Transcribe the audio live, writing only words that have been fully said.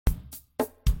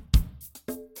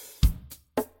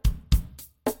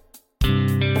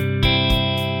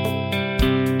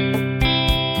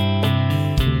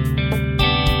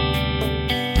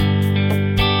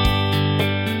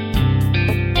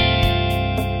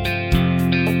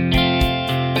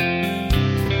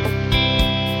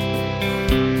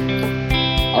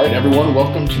everyone.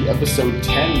 Welcome to episode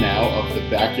 10 now of the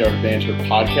Backyard Banter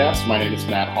podcast. My name is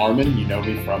Matt Harmon. You know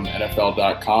me from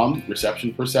NFL.com,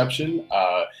 Reception Perception,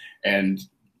 and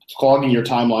clogging your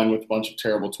timeline with a bunch of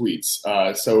terrible tweets.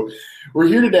 So we're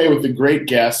here today with a great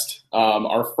guest,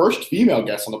 our first female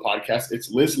guest on the podcast.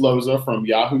 It's Liz Loza from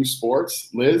Yahoo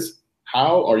Sports. Liz,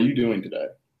 how are you doing today?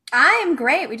 I am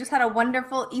great. We just had a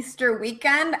wonderful Easter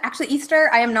weekend. Actually, Easter,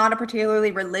 I am not a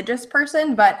particularly religious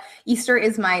person, but Easter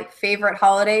is my favorite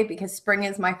holiday because spring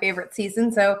is my favorite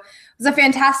season. So it was a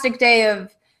fantastic day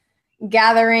of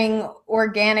gathering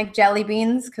organic jelly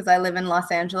beans because I live in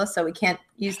Los Angeles, so we can't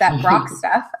use that Brock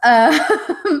stuff.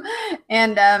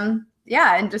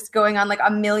 And just going on like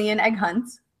a million egg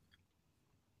hunts.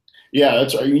 Yeah,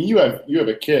 that's right. I mean, you have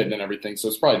a kid and everything, so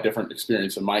it's probably a different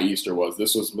experience than my Easter was.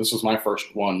 This was my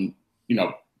first one. You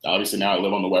know, obviously now I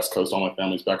live on the West Coast. All my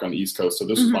family's back on the East Coast, so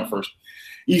this was my first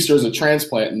Easter as a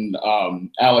transplant. And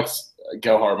Alex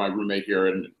Gelhar, my roommate here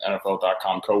and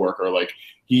NFL.com coworker, like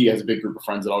he has a big group of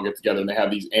friends that all get together, and they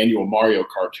have these annual Mario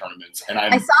Kart tournaments. And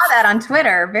I saw that on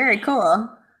Twitter. Very cool.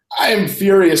 I am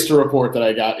furious to report that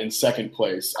I got in second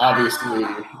place. Obviously,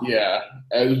 yeah,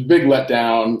 it was a big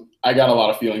letdown. I got a lot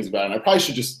of feelings about it, and I probably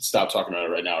should just stop talking about it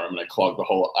right now, or I'm going to clog the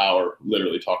whole hour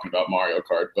literally talking about Mario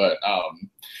Kart. But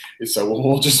so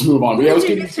we'll just move on. Who did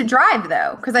you get to drive,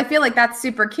 though? Because I feel like that's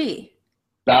super key.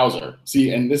 Bowser.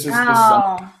 See, and this is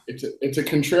it's a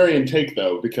contrarian take,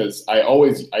 though, because I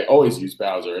always use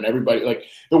Bowser, and everybody, like,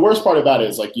 the worst part about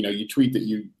it is, like, you know, you tweet that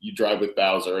you drive with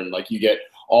Bowser, and, like, you get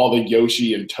all the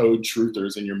Yoshi and Toad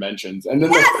truthers in your mentions. And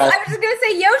then yes, I was just going to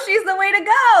say Yoshi's the way to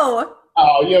go.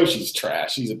 Oh, Yoshi's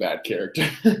trash. He's a bad character.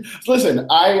 Listen,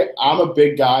 I'm a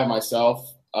big guy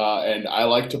myself, and I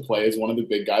like to play as one of the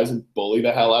big guys and bully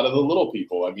the hell out of the little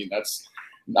people. I mean,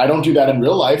 I don't do that in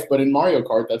real life, but in Mario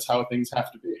Kart, that's how things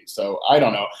have to be. So I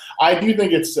don't know. I do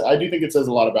think it says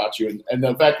a lot about you, and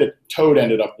the fact that Toad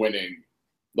ended up winning,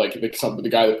 like the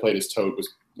guy that played as Toad was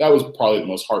probably the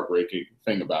most heartbreaking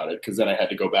thing about it, because then I had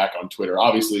to go back on Twitter,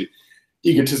 obviously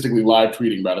egotistically live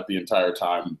tweeting about it the entire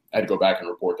time. I had to go back and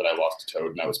report that I lost to Toad,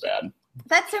 and that was bad.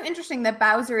 That's so interesting that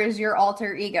Bowser is your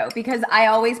alter ego, because I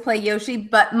always play Yoshi,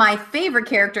 but my favorite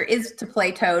character is to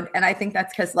play Toad, and I think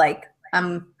that's because, like,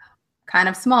 I'm kind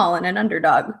of small and an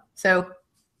underdog. So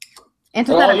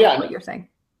antithetical to what you're saying.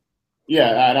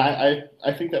 Yeah, and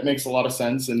I think that makes a lot of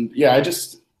sense. And yeah,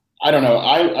 I don't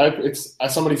know.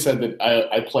 Somebody said that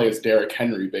I play as Derrick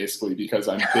Henry basically because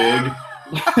I'm big.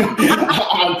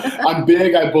 I'm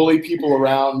big. I bully people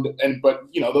around, but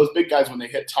you know, those big guys, when they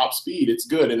hit top speed, it's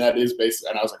good, and that is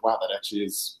basically. And I was like, wow, that actually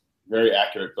is very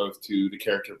accurate both to the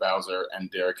character Bowser and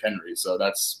Derrick Henry. So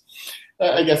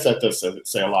I guess that does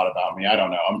say a lot about me. I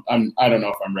don't know. I don't know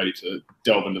if I'm ready to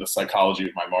delve into the psychology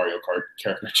of my Mario Kart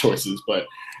character choices, but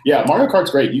yeah, Mario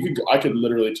Kart's great. I could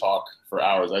literally talk for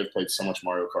hours. I've played so much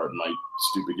Mario Kart in my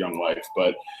stupid young life.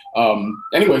 But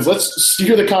anyways, let's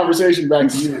steer the conversation back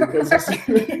to you, because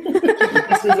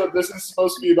this is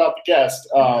supposed to be about the guest.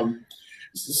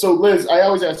 So Liz, I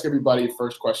always ask everybody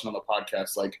first question on the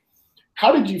podcast, like,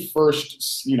 how did you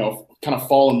first, kind of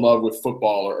fall in love with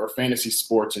football or fantasy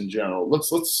sports in general?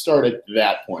 Let's start at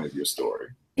that point of your story.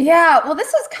 Yeah, well,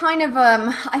 this is kind of,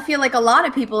 I feel like a lot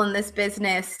of people in this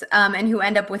business and who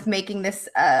end up with making this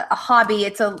a hobby,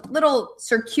 it's a little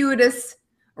circuitous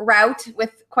route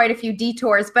with quite a few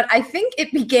detours. But I think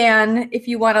it began, if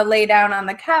you want to lay down on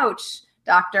the couch,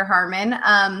 Dr. Harmon,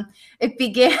 it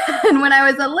began when I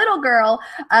was a little girl.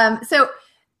 So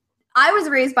I was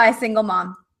raised by a single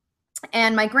mom,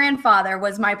 and my grandfather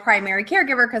was my primary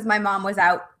caregiver because my mom was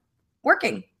out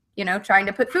working, trying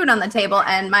to put food on the table,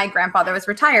 and my grandfather was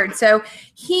retired. So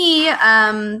he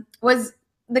was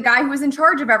the guy who was in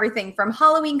charge of everything from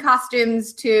Halloween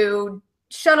costumes to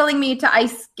shuttling me to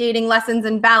ice skating lessons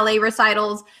and ballet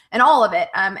recitals and all of it.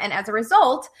 And as a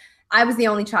result, I was the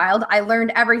only child. I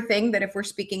learned everything that, if we're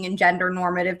speaking in gender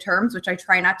normative terms, which I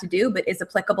try not to do, but is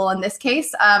applicable in this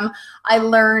case, I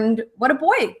learned what a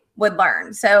boy would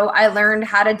learn. So I learned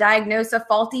how to diagnose a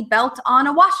faulty belt on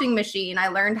a washing machine. I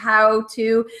learned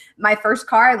my first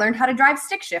car, I learned how to drive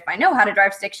stick shift. I know how to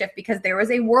drive stick shift because there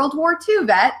was a World War II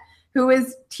vet who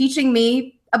was teaching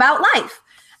me about life.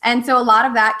 And so a lot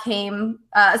of that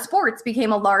sports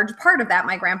became a large part of that.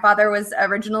 My grandfather was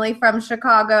originally from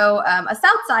Chicago, a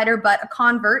South Sider, but a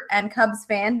convert and Cubs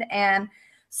fan. And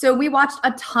so we watched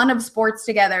a ton of sports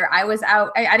together. I was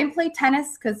out, I didn't play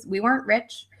tennis because we weren't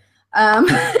rich.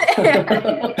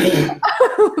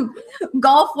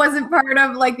 Golf wasn't part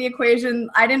of like the equation.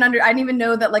 I didn't even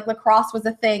know that like lacrosse was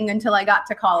a thing until I got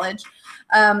to college.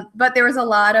 But there was a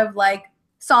lot of like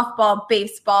softball,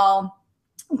 baseball,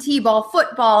 t-ball,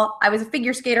 football. I was a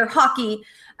figure skater, hockey.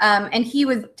 And he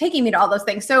was taking me to all those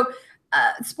things. So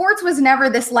sports was never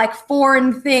this like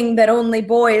foreign thing that only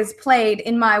boys played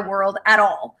in my world at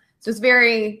all. So it's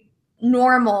very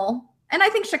normal. And I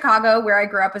think Chicago, where I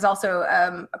grew up, is also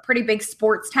a pretty big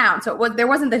sports town. So there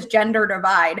wasn't this gender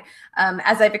divide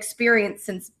as I've experienced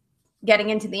since getting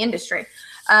into the industry.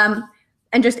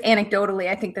 And just anecdotally,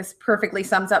 I think this perfectly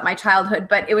sums up my childhood.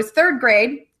 But it was third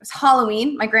grade. It was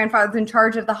Halloween. My grandfather's in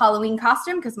charge of the Halloween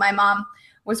costume because my mom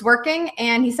was working.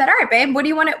 And he said, all right, babe, what do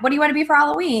you want to be for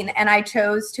Halloween? And I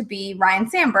chose to be Ryan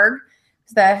Sandberg,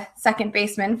 the second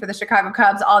baseman for the Chicago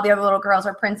Cubs. All the other little girls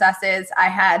are princesses. I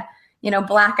had,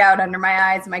 blackout under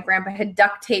my eyes. My grandpa had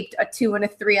duct taped a 2 and a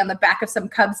 3 on the back of some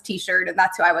Cubs t-shirt. And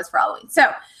that's who I was for Halloween. So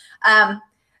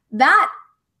that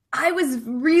I was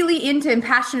really into and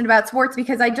passionate about sports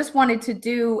because I just wanted to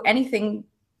do anything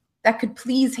that could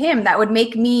please him, that would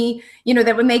make me,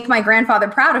 that would make my grandfather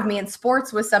proud of me. And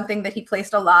sports was something that he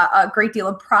placed a great deal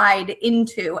of pride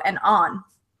into and on.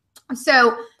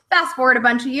 So fast forward a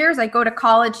bunch of years, I go to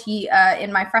college. He,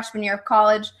 in my freshman year of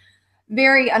college,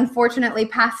 very unfortunately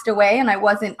passed away, and I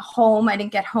wasn't home. I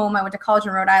didn't get home. I went to college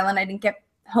in Rhode Island. I didn't get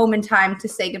home in time to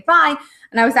say goodbye.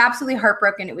 And I was absolutely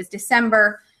heartbroken. It was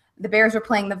December. The Bears were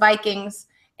playing the Vikings.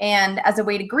 And as a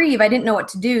way to grieve, I didn't know what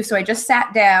to do. So I just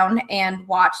sat down and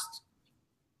watched,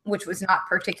 which was not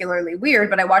particularly weird,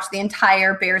 but I watched the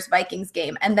entire Bears-Vikings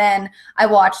game. And then I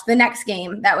watched the next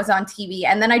game that was on TV.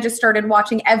 And then I just started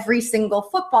watching every single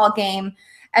football game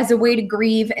as a way to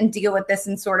grieve and deal with this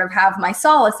and sort of have my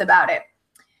solace about it.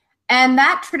 And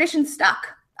that tradition stuck.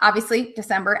 Obviously,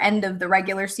 December, end of the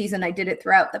regular season, I did it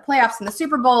throughout the playoffs and the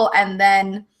Super Bowl. And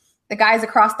then the guys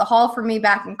across the hall from me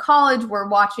back in college were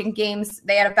watching games.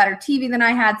 They had a better TV than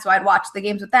I had, so I'd watch the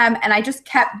games with them. And I just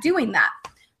kept doing that.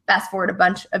 Fast forward a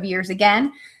bunch of years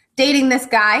again, dating this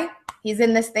guy. He's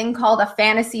in this thing called a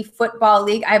fantasy football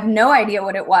league. I have no idea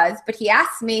what it was, but he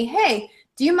asked me, hey,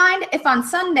 do you mind if on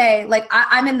Sunday, like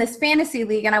I'm in this fantasy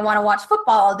league and I want to watch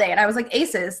football all day? And I was like,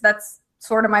 aces, that's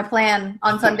sort of my plan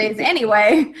on Sundays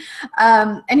anyway.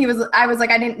 And I was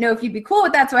like, I didn't know if you'd be cool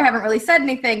with that, so I haven't really said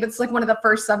anything, but it's like one of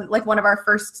our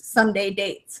first Sunday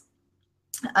dates.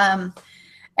 And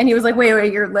he was like,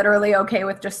 wait, you're literally okay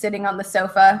with just sitting on the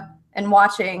sofa and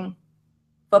watching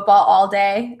football all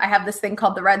day? I have this thing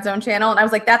called the Red Zone channel. And I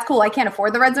was like, that's cool. I can't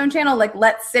afford the Red Zone channel. Like,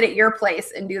 let's sit at your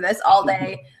place and do this all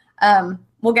day.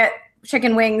 We'll get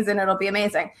chicken wings and it'll be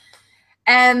amazing.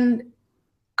 And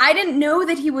I didn't know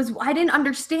that I didn't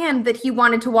understand that he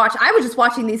wanted to watch. I was just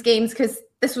watching these games because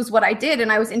this was what I did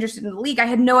and I was interested in the league. I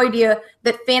had no idea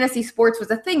that fantasy sports was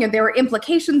a thing and there were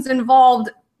implications involved,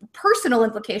 personal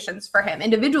implications for him,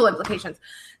 individual implications.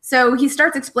 So he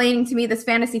starts explaining to me this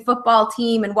fantasy football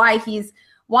team and why he's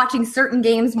watching certain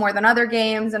games more than other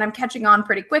games, and I'm catching on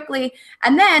pretty quickly.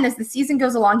 And then as the season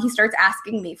goes along, he starts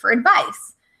asking me for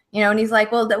advice, and he's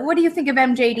like, well, what do you think of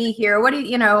MJD here? What do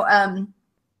you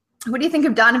think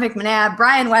of Donovan McNabb,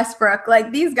 Brian Westbrook,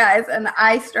 like these guys? And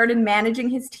I started managing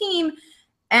his team,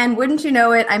 and wouldn't you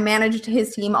know it, I managed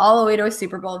his team all the way to a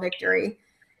Super Bowl victory.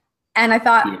 And I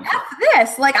thought, F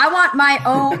this, like, I want my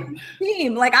own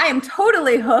team. Like, I am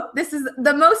totally hooked. This is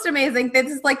the most amazing.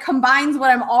 This is like combines what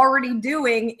I'm already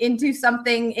doing into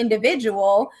something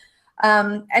individual.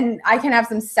 And I can have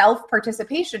some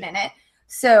self-participation in it.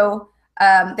 So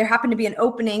there happened to be an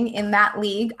opening in that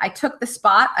league. I took the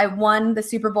spot. I won the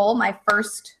Super Bowl my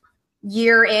first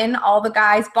year in. All the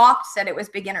guys balked, said it was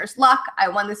beginner's luck. I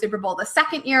won the Super Bowl the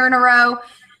second year in a row.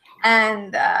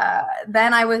 And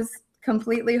then I was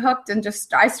completely hooked and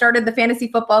I started the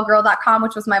fantasyfootballgirl.com,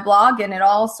 which was my blog, and it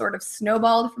all sort of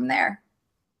snowballed from there.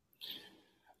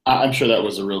 I'm sure that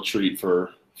was a real treat for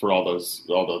all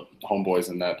the homeboys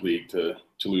in that league to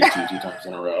lose two times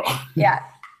in a row. Yeah.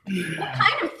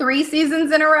 Kind of 3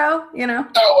 seasons in a row, Oh,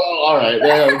 well, all right.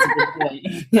 Yeah, that's a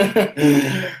good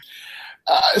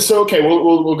point. So, okay,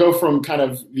 we'll go from kind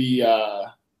of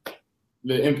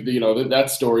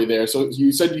that story there. So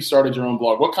you said you started your own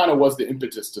blog. What kind of was the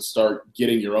impetus to start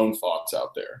getting your own thoughts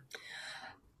out there?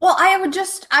 Well, I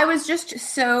was just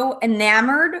so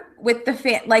enamored with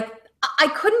the like, I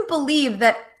couldn't believe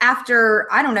that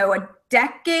after, I don't know, a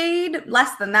decade,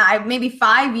 less than that, maybe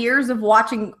 5 years of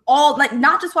watching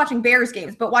not just watching Bears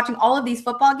games, but watching all of these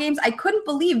football games, I couldn't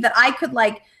believe that I could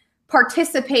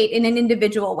participate in an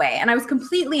individual way. And I was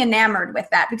completely enamored with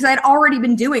that because I'd already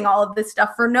been doing all of this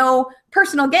stuff for no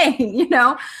personal gain,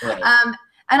 Right.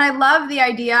 And I love the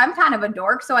idea. I'm kind of a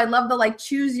dork, so I love the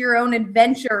choose your own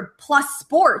adventure plus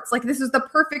sports. This is the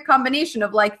perfect combination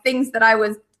of things that I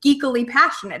was geekily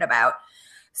passionate about.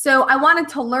 So I wanted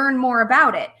to learn more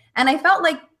about it. And I felt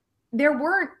like there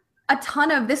weren't a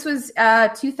ton of, this was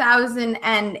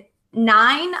 2008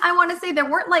 I want to say, there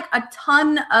weren't like a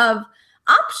ton of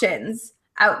options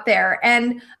out there.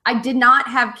 And I did not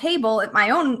have cable at my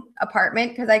own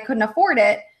apartment because I couldn't afford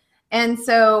it. And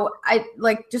so I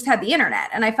like just had the internet,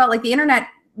 and I felt like the internet,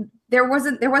 there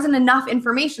wasn't enough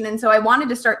information. And so I wanted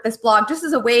to start this blog just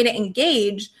as a way to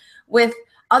engage with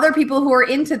other people who are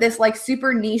into this like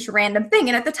super niche random thing.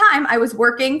 And at the time I was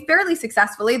working fairly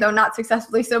successfully, though not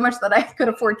successfully so much that I could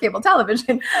afford cable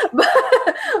television.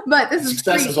 But this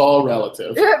success is all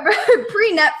relative.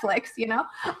 Pre-Netflix, you know.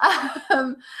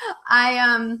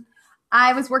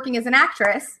 I was working as an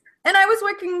actress, and I was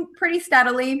working pretty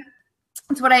steadily.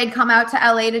 It's what I had come out to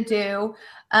LA to do.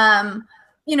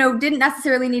 You know, didn't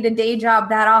necessarily need a day job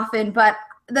that often, but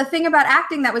the thing about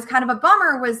acting that was kind of a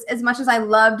bummer was, as much as I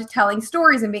loved telling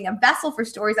stories and being a vessel for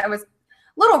stories, I was a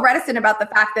little reticent about the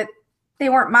fact that they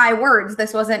weren't my words.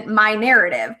 This wasn't my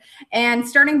narrative. And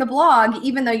starting the blog,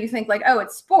 even though you think like, oh,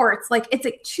 it's sports, like it's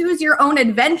a choose your own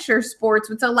adventure sports,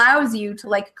 which allows you to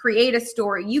like create a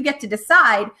story. You get to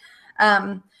decide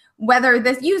whether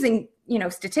this, using, you know,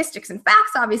 statistics and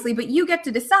facts, obviously, but you get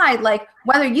to decide like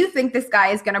whether you think this guy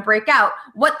is going to break out,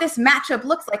 what this matchup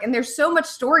looks like. And there's so much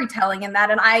storytelling in that.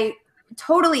 And I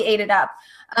totally ate it up.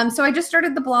 So I just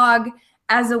started the blog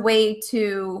as a way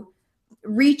to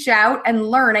reach out and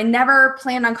learn. I never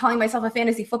planned on calling myself a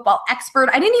fantasy football expert.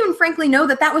 I didn't even frankly know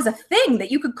that that was a thing,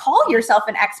 that you could call yourself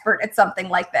an expert at something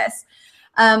like this.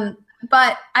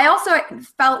 But I also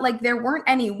felt like there weren't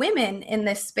any women in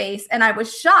this space. And I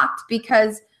was shocked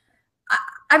because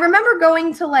I remember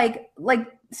going to like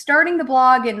starting the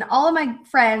blog, and all of my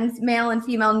friends, male and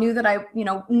female, knew that I, you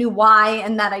know, knew why,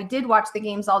 and that I did watch the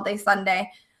games all day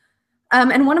Sunday.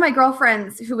 And one of my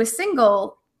girlfriends who was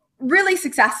single, really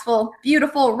successful,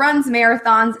 beautiful, runs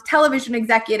marathons, television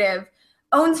executive,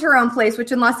 owns her own place,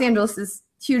 which in Los Angeles is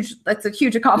huge. That's a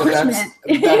huge accomplishment.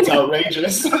 That's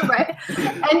outrageous. Right.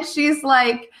 And she's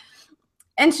like,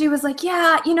 and she was like,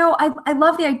 yeah, you know, I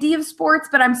love the idea of sports,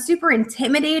 but I'm super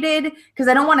intimidated because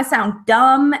I don't want to sound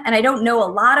dumb and I don't know a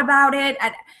lot about it.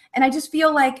 And I just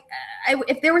feel like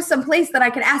if there was some place that I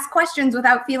could ask questions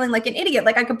without feeling like an idiot,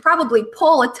 like I could probably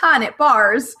pull a ton at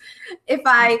bars if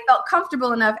I felt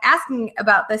comfortable enough asking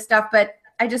about this stuff, but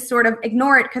I just sort of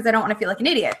ignore it because I don't want to feel like an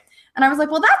idiot. And I was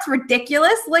like, well, that's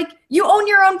ridiculous. Like, you own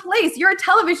your own place. You're a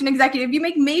television executive. You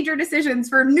make major decisions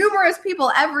for numerous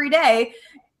people every day.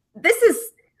 This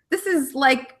is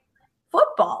like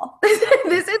football.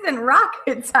 This isn't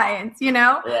rocket science, you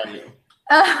know? Right.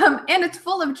 And it's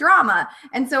full of drama.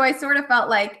 And so I sort of felt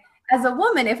like, as a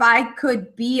woman, if I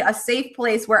could be a safe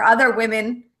place where other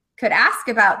women could ask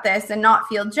about this and not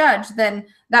feel judged, then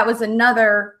that was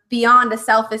another beyond a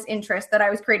selfish interest that I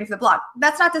was creating for the blog.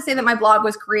 That's not to say that my blog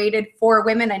was created for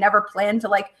women. I never planned to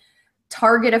like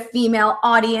target a female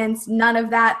audience, none of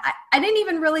that. I didn't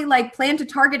even really like plan to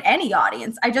target any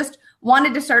audience. I just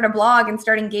wanted to start a blog and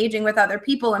start engaging with other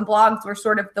people, and blogs were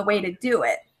sort of the way to do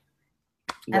it.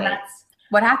 And that's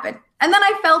what happened. And then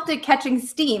I felt it catching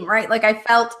steam, right? Like I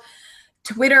felt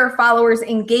Twitter followers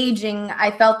engaging.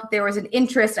 I felt that there was an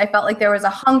interest. I felt like there was a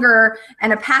hunger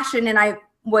and a passion, and I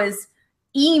was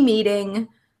meeting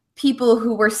people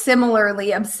who were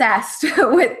similarly obsessed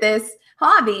with this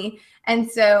hobby.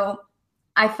 And so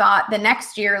I thought the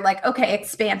next year, like, okay,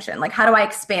 expansion. Like, how do I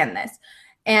expand this?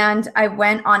 And I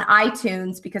went on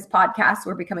iTunes because podcasts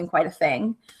were becoming quite a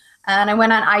thing. And I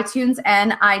went on iTunes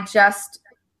and I just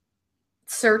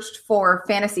searched for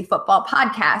fantasy football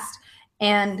podcast.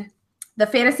 And the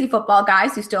fantasy football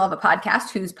guys who still have a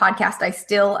podcast, whose podcast I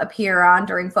still appear on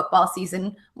during football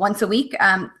season once a week,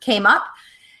 came up.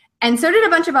 And so did a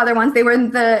bunch of other ones. They were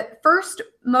the first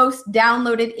most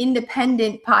downloaded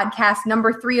independent podcast,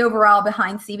 number 3 overall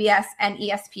behind CBS and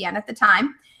ESPN at the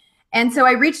time. And so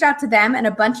I reached out to them and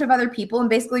a bunch of other people and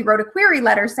basically wrote a query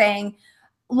letter saying,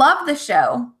 love the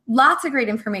show, lots of great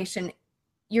information.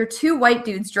 You're 2 white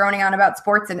dudes droning on about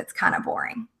sports and it's kind of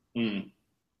boring.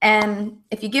 And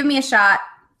if you give me a shot,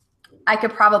 I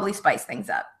could probably spice things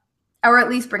up, or at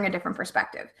least bring a different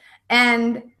perspective.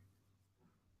 And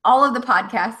all of the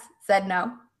podcasts said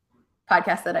no.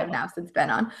 Podcasts that I've now since been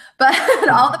on. But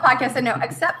all the podcasts said no,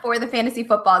 except for the fantasy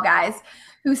football guys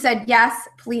who said, yes,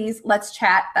 please, let's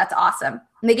chat. That's awesome.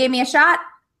 And they gave me a shot.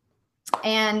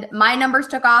 And my numbers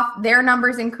took off. Their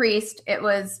numbers increased. It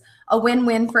was a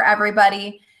win-win for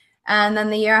everybody. And then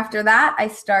the year after that, I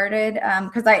started,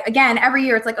 because again, every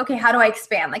year it's like, okay, how do I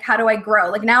expand? Like, how do I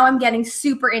grow? Like, now I'm getting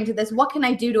super into this. What can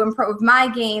I do to improve my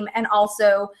game? And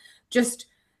also just,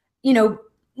 you know,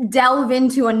 delve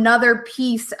into another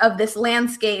piece of this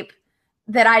landscape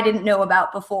that I didn't know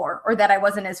about before, or that I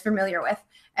wasn't as familiar with.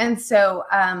 And so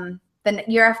the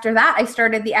year after that, I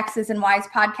started the X's and Y's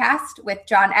podcast with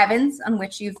John Evans, on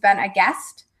which you've been a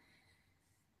guest.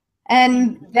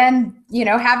 And then,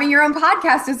 having your own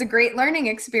podcast is a great learning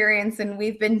experience. And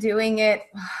we've been doing it,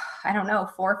 I don't know,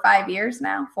 4 or 5 years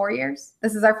now, 4 years.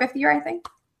 This is our 5th year, I think.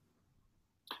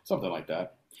 Something like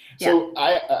that. Yeah. So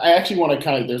I actually want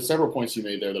to there's several points you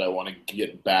made there that I want to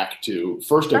get back to.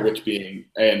 First of which being,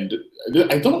 and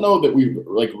I don't know that we've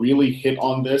really hit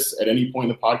on this at any point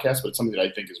in the podcast, but it's something that I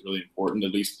think is really important,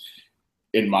 at least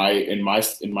in my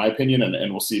opinion,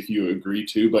 and we'll see if you agree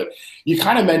too. But you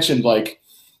kind of mentioned that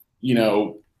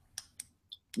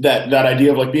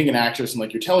idea of being an actress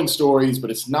and you're telling stories, but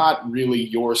it's not really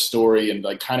your story, and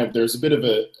there's a bit of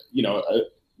a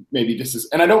maybe this is,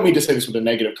 and I don't mean to say this with a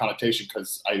negative connotation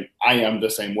because I am the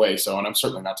same way. So, and I'm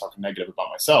certainly not talking negative about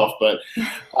myself, but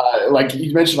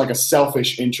you mentioned a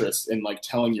selfish interest in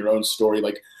telling your own story.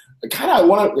 I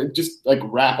want to just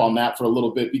wrap on that for a little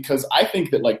bit, because I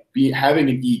think that having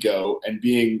an ego and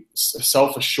being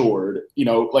self-assured,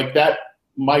 that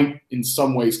might in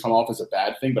some ways come off as a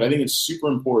bad thing, but I think it's super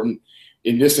important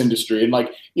in this industry. And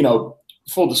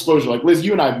full disclosure, Liz,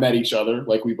 you and I have met each other.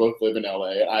 We both live in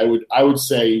LA. I would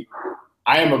say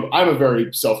I'm a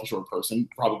very self-assured person,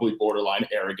 probably borderline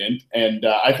arrogant, and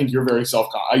I think you're very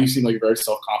you seem like you're very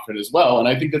self-confident as well. And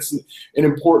I think that's an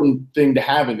important thing to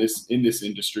have in this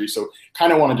industry. So,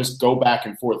 kind of want to just go back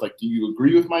and forth. Do you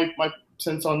agree with my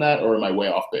sense on that, or am I way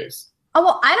off base? Oh,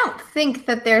 well, I don't think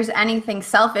that there's anything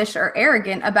selfish or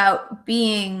arrogant about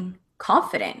being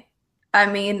confident. I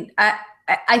mean,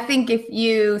 I think if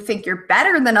you think you're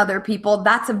better than other people,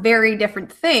 that's a very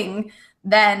different thing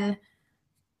than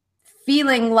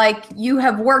feeling like you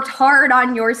have worked hard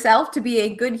on yourself to be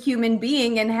a good human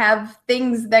being and have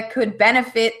things that could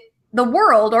benefit the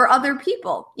world or other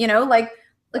people.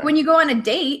 When you go on a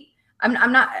date,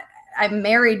 I'm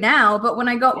married now, but when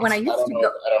I used to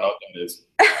go, I don't know what that is.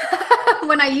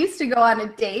 When I used to go on a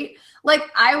date,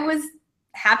 I was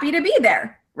happy to be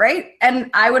there, right?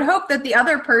 And I would hope that the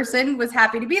other person was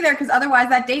happy to be there, because otherwise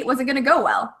that date wasn't going to go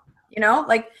well.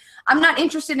 I'm not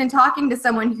interested in talking to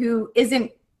someone who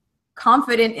isn't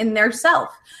confident in their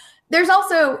self. There's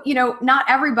also, not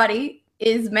everybody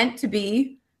is meant to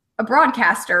be a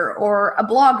broadcaster or a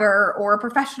blogger or a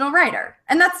professional writer,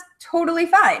 and that's totally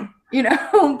fine,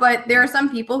 but there are some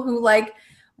people who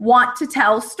want to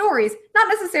tell stories, not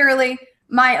necessarily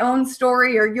my own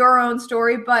story or your own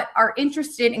story, but are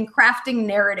interested in crafting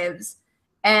narratives.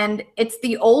 And it's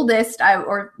the oldest,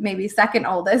 or maybe second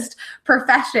oldest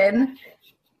profession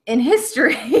in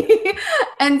history.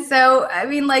 And so, I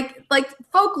mean,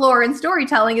 folklore and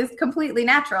storytelling is completely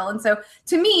natural. And so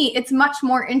to me, it's much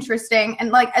more interesting.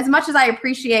 And as much as I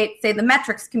appreciate, say, the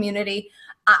metrics community,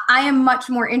 I am much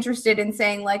more interested in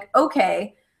saying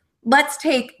okay, let's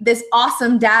take this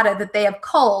awesome data that they have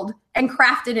culled and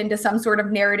craft it into some sort of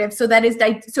narrative so that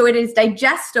it is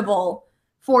digestible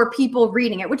for people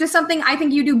reading it, which is something I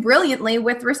think you do brilliantly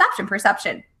with reception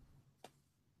perception.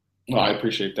 Well, I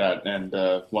appreciate that. And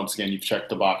once again, you've checked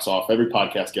the box off. Every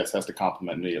podcast guest has to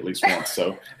compliment me at least once.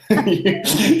 So thank you.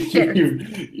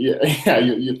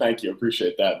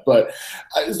 Appreciate that. But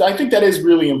I think that is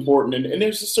really important. And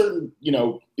there's a certain,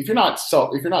 if you're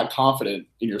not confident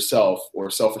in yourself or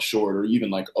self-assured or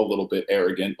even a little bit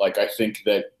arrogant, I think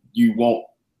that you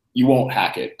won't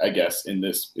hack it, I guess, in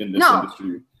this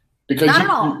industry. Because not at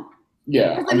all.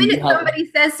 Yeah. Because the minute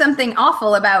somebody says something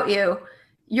awful about you,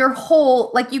 your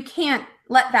whole, you can't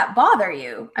let that bother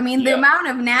you. I mean, the amount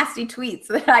of nasty tweets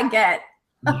that I get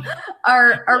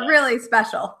are really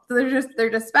special. So they're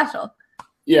just special.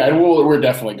 Yeah, and we're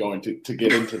definitely going to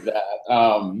get into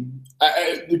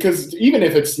that. Because even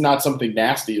if it's not something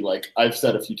nasty, I've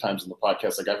said a few times in the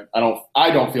podcast,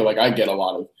 I don't feel like I get a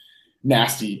lot of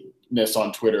nastiness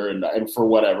on Twitter, and for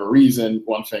whatever reason,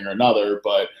 one thing or another.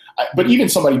 But even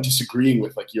somebody disagreeing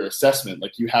with your assessment,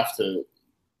 you have to.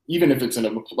 Even if it's in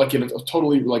a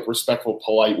totally respectful,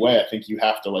 polite way, I think you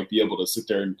have to be able to sit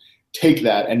there and take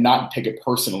that and not take it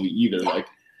personally either. I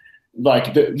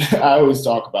always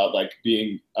talk about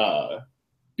being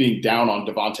down on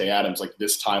Devontae Adams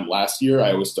this time last year.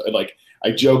 I always I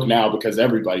joke now because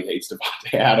everybody hates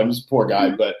Devontae Adams, poor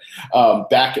guy. But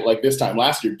back at this time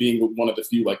last year, being one of the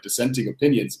few dissenting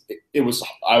opinions,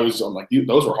 I'm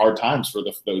those were hard times for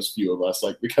those few of us,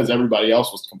 because everybody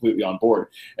else was completely on board.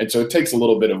 And so it takes a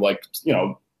little bit of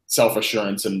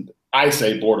self-assurance, and I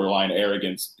say borderline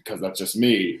arrogance because that's just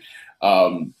me,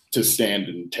 to stand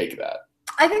and take that.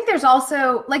 I think there's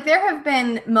also, there have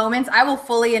been moments, I will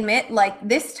fully admit,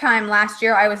 this time last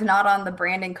year, I was not on the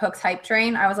Brandon Cooks hype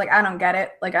train. I was I don't get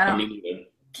it. I don't. Me neither.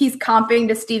 he's comping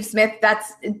to Steve Smith.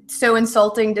 That's so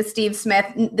insulting to Steve Smith.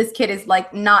 This kid is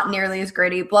like not nearly as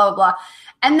gritty, blah, blah, blah.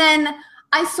 And then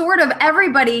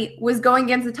everybody was going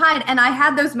against the tide. And I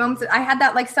had those moments that I had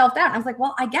that like self-doubt. And I was like,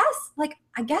 well, I guess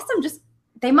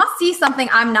they must see something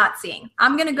I'm not seeing.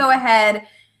 I'm going to go ahead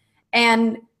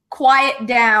and quiet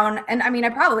down. And I mean, I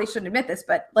probably shouldn't admit this,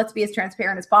 but let's be as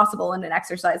transparent as possible in an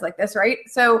exercise like this, right?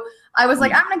 So I was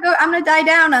like, I'm going to die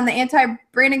down on the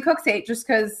anti-Brandon Cooks hate just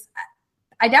because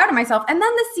I doubted myself. And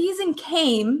then the season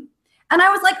came and I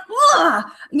was like, ugh,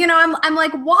 I'm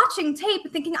like watching tape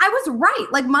thinking I was right.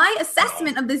 Like my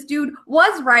assessment of this dude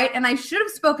was right. And I should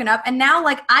have spoken up. And now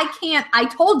like, I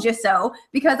told you so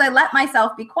because I let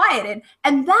myself be quieted.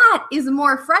 And that is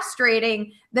more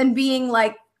frustrating than being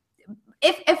like,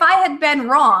 if I had been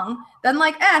wrong, then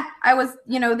like, I was,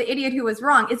 the idiot who was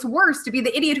wrong. It's worse to be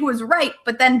the idiot who was right,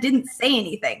 but then didn't say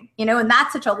anything, and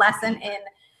that's such a lesson in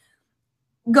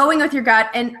going with your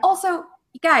gut. And also,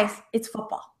 guys, it's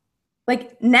football.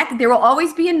 Like there will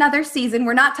always be another season.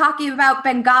 We're not talking about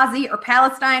Benghazi or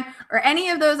Palestine or any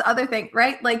of those other things,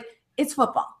 right? Like it's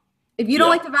football. If you don't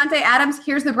like Devontae Adams,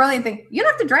 here's the brilliant thing. You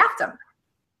don't have to draft him.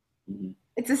 Mm-hmm.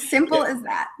 It's as simple as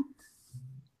that.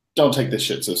 Don't take this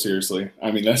shit so seriously.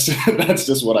 I mean, that's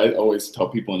just what I always tell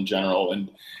people in general. And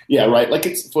yeah, right. Like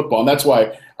it's football. And that's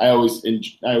why I always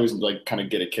like kind of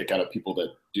get a kick out of people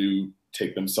that do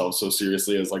take themselves so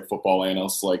seriously as like football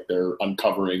analysts, like they're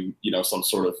uncovering, some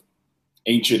sort of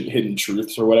ancient hidden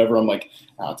truths or whatever. I'm like,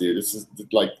 oh, dude, this is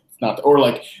like not, or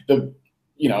like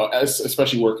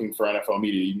especially working for NFL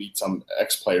media, you meet some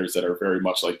ex-players that are very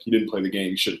much like, you didn't play the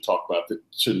game, you shouldn't talk about it.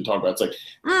 It's like,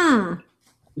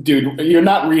 dude, you're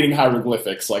not reading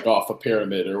hieroglyphics like off a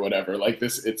pyramid or whatever. Like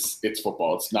this, it's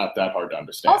football. It's not that hard to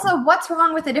understand. Also, what's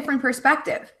wrong with a different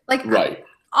perspective? Like, right.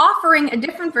 Offering a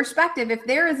different perspective, if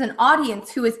there is an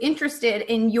audience who is interested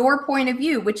in your point of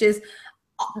view, which is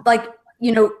like,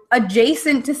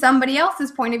 adjacent to somebody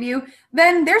else's point of view,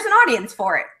 then there's an audience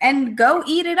for it and go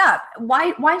eat it up.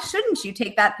 Why shouldn't you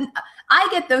take that? I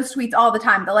get those tweets all the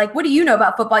time. They're like, what do you know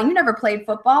about football? You never played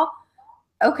football.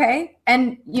 Okay.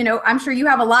 And, I'm sure you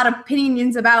have a lot of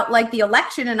opinions about like the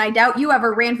election, and I doubt you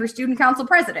ever ran for student council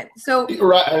president. So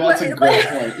right, that's a great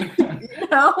point.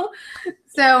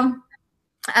 So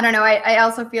I don't know. I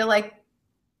also feel like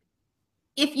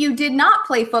if you did not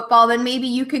play football, then maybe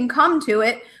you can come to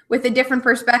it with a different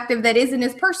perspective that isn't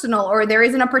as personal, or there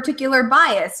isn't a particular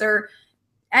bias or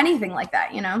anything like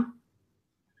that,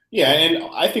 Yeah, and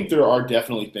I think there are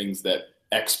definitely things that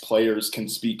ex-players can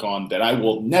speak on that I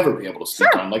will never be able to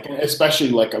speak on, like especially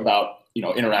like about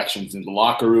interactions in the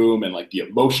locker room and like the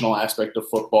emotional aspect of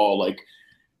football, like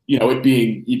it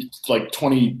being like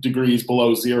 20 degrees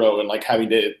below zero and like having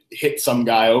to hit some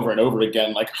guy over and over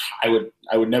again. Like I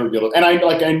would never be able to, and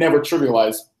I never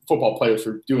trivialize football players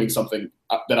for doing something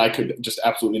that I could just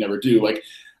absolutely never do. Like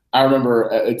I remember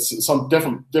it's some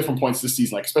different points this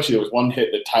season, like especially there was one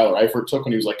hit that Tyler Eifert took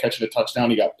when he was like catching a touchdown.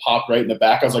 He got popped right in the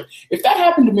back. I was like, if that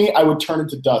happened to me, I would turn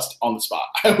into dust on the spot.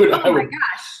 I'd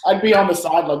be on the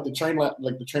side, like the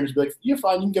trainers would be like, you're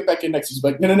fine, you can get back in next. He's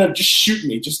like, no, just shoot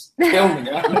me, just kill me.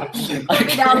 Put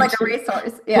me down like a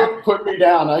racehorse. Yeah. Put me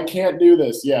down. I can't do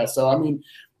this. Yeah. So I mean,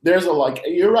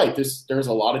 you're right. There's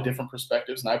a lot of different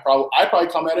perspectives, and I probably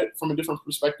come at it from a different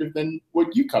perspective than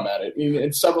what you come at it,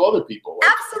 and several other people.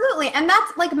 Absolutely, and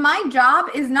that's like my job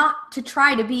is not to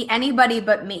try to be anybody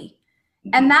but me,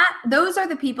 and those are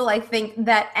the people I think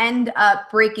that end up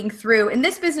breaking through in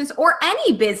this business or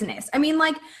any business. I mean,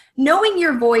 like knowing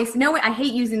your voice, I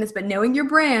hate using this, but knowing your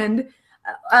brand.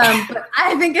 But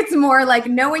I think it's more like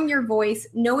knowing your voice,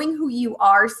 knowing who you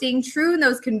are, staying true in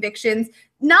those convictions,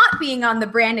 not being on the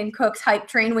Brandon Cooks hype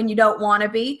train when you don't want to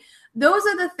be. Those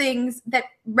are the things that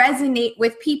resonate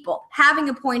with people, having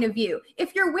a point of view.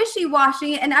 If you're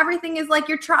wishy-washy and everything is like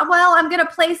I'm going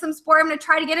to play some sport, I'm going to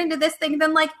try to get into this thing,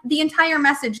 then like the entire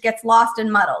message gets lost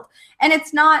and muddled. And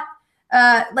it's not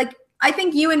I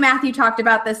think you and Matthew talked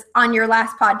about this on your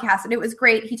last podcast, and it was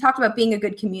great. He talked about being a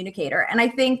good communicator. And I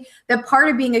think that part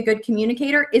of being a good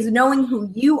communicator is knowing who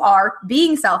you are,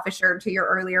 being self-assured to your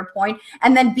earlier point,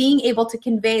 and then being able to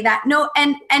convey that.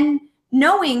 And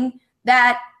knowing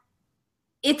that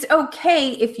it's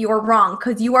okay if you're wrong,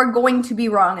 because you are going to be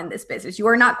wrong in this business. You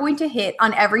are not going to hit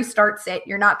on every start sit.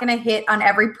 You're not going to hit on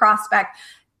every prospect.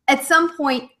 At some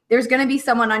point, there's going to be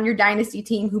someone on your dynasty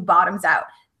team who bottoms out.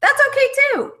 That's okay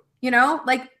too.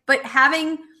 But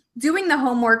doing the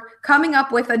homework, coming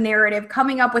up with a narrative,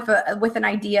 coming up with an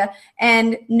idea,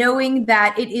 and knowing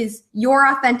that it is your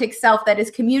authentic self that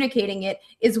is communicating it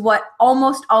is what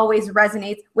almost always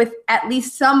resonates with at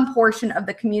least some portion of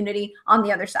the community on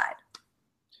the other side.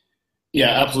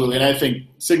 Yeah, absolutely. And I think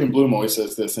Sigmund Bloom always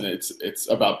says this, and it's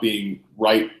about being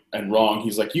right and wrong.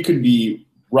 He's like, you can be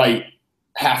right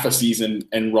half a season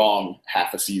and wrong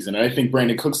half a season. And I think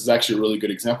Brandon Cooks is actually a really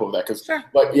good example of that because, Sure.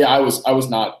 but yeah, I was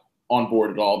not on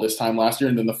board at all this time last year.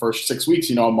 And then the first 6 weeks,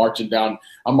 I'm marching down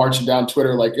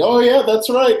Twitter like, oh yeah, that's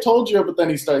right, told you. But then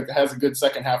has a good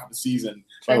second half of the season.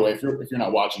 By the way, if you're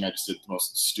not watching, I just did the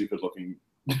most stupid looking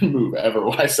move ever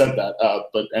when I said that.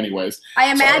 But anyways,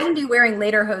 I imagined you wearing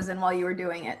lederhosen while you were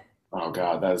doing it. oh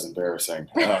God, that is embarrassing.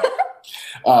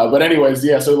 But anyways,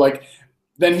 yeah. So like,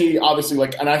 then he obviously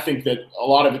like, and I think that a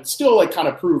lot of it still like kind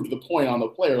of proved the point on the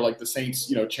player. Like the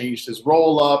Saints, changed his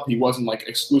role up. He wasn't like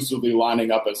exclusively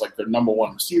lining up as like their number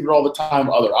one receiver all the time.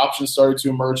 Other options started to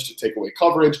emerge to take away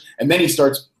coverage, and then he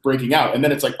starts breaking out. And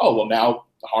then it's like, oh well, now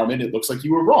Harmon, it looks like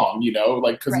you were wrong,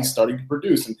 like because he's starting to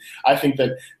produce. And I think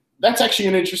that that's actually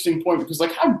an interesting point because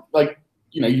like how like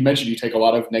you mentioned you take a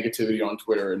lot of negativity on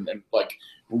Twitter and like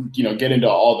get into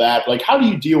all that. Like how do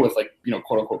you deal with like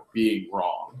quote unquote being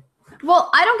wrong?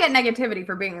 Well, I don't get negativity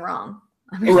for being wrong.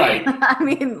 Right. I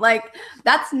mean, like,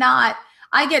 that's not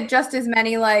 – I get just as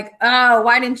many like, oh,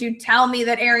 why didn't you tell me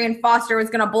that Arian Foster was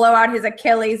going to blow out his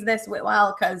Achilles this way?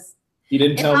 Well, because – he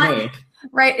didn't tell me.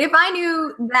 Right. If I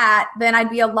knew that, then I'd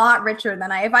be a lot richer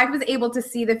than if I was able to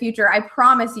see the future, I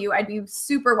promise you I'd be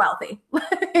super wealthy,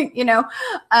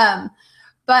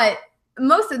 But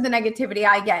most of the negativity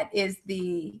I get is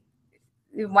the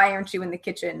why aren't you in the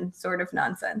kitchen sort of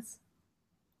nonsense.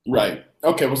 Right.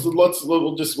 Okay. Well, so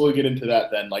we'll get into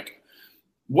that then. Like,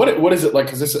 what is it like?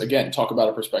 Because this again, talk about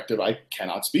a perspective I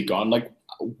cannot speak on. Like,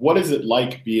 what is it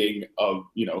like being a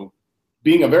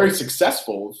very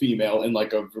successful female in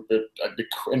like a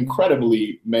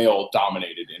incredibly male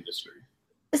dominated industry?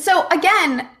 So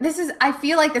again, I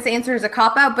feel like this answer is a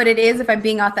cop out, but it is if I'm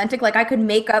being authentic. Like I could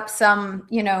make up some,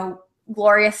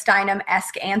 Gloria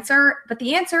Steinem-esque answer, but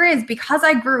the answer is because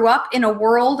I grew up in a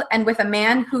world and with a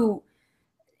man who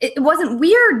it wasn't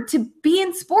weird to be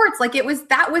in sports. Like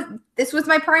this was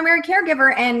my primary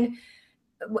caregiver, and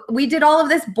we did all of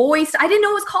this boy stuff. I didn't know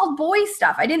it was called boy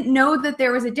stuff. I didn't know that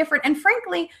there was a different, and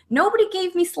frankly, nobody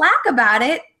gave me slack about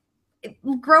it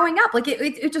growing up. Like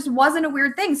it just wasn't a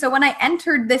weird thing. So when I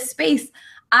entered this space,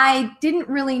 I didn't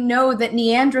really know that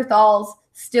Neanderthals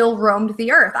still roamed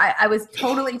the earth. I was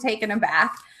totally taken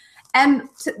aback. And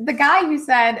the guy who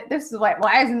said, this is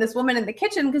why isn't this woman in the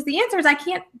kitchen? Because the answer is I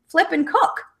can't flip and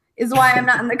cook is why I'm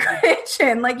not in the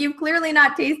kitchen. Like you've clearly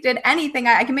not tasted anything.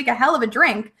 I can make a hell of a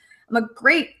drink. I'm a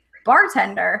great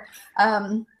bartender.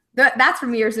 That's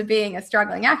from years of being a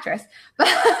struggling actress.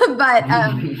 But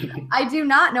I do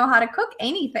not know how to cook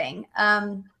anything.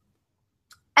 And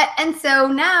so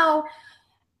now,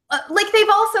 like they've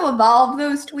also evolved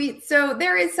those tweets. So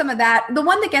there is some of that. The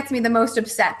one that gets me the most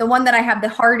upset, the one that I have the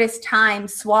hardest time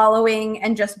swallowing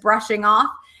and just brushing off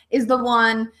is the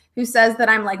one who says that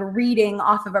I'm like reading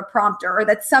off of a prompter or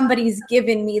that somebody's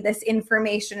given me this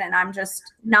information and I'm just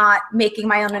not making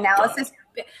my own analysis.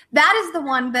 That is the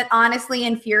one that honestly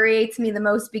infuriates me the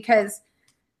most because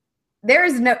there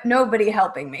is nobody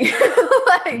helping me. Do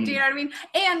you know what I mean?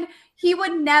 And he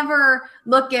would never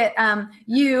look at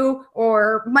you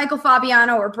or Michael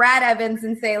Fabiano or Brad Evans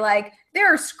and say like,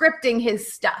 they're scripting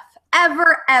his stuff.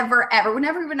 Ever, ever, ever. It would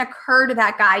never even occur to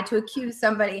that guy to accuse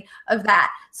somebody of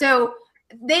that. So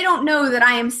they don't know that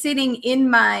I am sitting in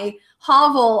my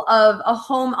hovel of a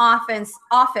home office.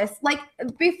 Like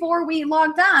before we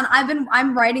logged on,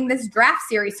 I'm writing this draft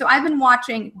series. So I've been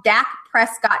watching Dak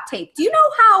Prescott tape. Do you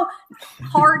know how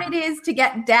hard it is to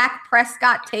get Dak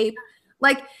Prescott tape?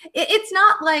 Like it's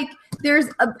not like there's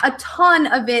a ton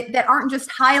of it that aren't just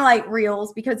highlight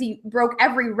reels because he broke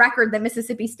every record that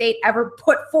Mississippi State ever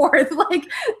put forth. Like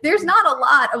there's not a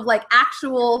lot of like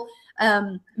actual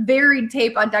varied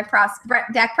tape on Dak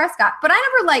Prescott. But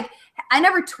I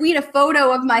never tweet a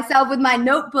photo of myself with my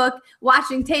notebook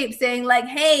watching tape saying like,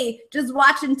 hey, just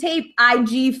watching tape,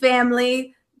 IG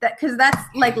family. Because that's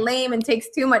like lame and takes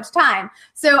too much time.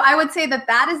 So I would say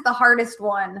that is the hardest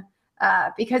one.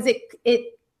 Because it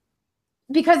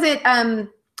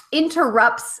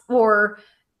interrupts or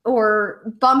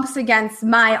bumps against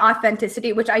my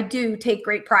authenticity, which I do take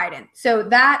great pride in. So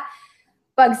that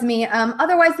bugs me.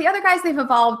 Otherwise, the other guys, they've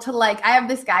evolved to like, I have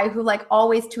this guy who like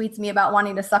always tweets me about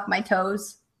wanting to suck my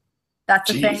toes.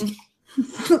 That's the thing.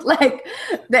 Like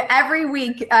every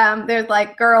week there's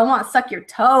like, girl, I want to suck your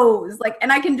toes. Like,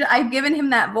 and I've given him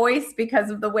that voice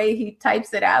because of the way he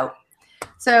types it out.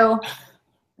 So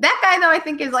that guy, though, I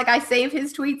think is like I save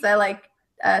his tweets. I like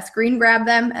screen grab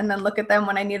them and then look at them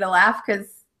when I need a laugh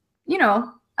because,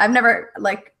 I've never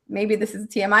maybe this is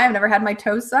TMI. I've never had my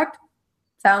toes sucked.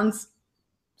 Sounds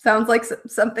sounds like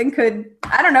something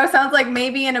sounds like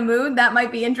maybe in a mood that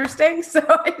might be interesting. So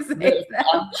I say so.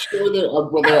 I'm sure there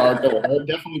are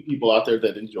definitely people out there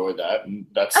that enjoy that, and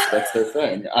that's their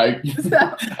thing. I've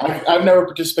never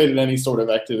participated in any sort of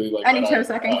activity like any that. toe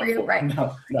sucking for you, right?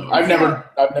 No. I've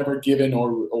never given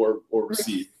or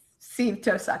received. Received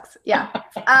toe sucks, yeah.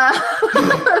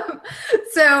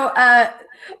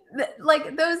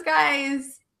 Like those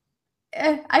guys,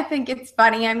 I think it's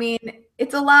funny. I mean,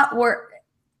 it's a lot work.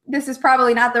 This is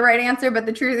probably not the right answer, but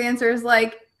the truth answer is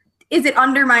like, is it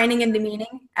undermining and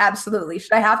demeaning? Absolutely.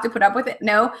 Should I have to put up with it?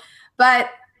 No. But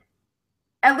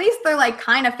at least they're like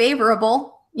kind of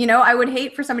favorable. You know, I would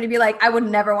hate for somebody to be like, I would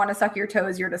never want to suck your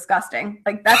toes. You're disgusting.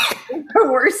 Like that's the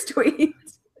worst tweet.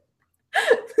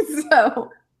 So.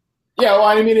 Yeah, well,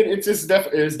 I mean, it is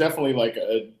definitely like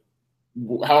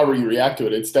however you react to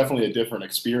it, it's definitely a different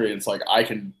experience. Like I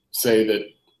can say that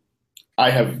I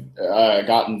have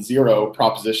gotten 0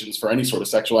 propositions for any sort of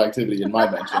sexual activity in my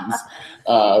mentions,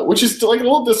 which is like a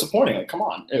little disappointing. Like, come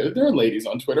on, there are ladies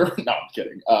on Twitter. No, I'm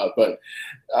kidding. But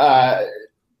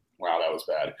wow, that was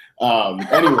bad.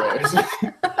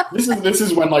 Anyways, this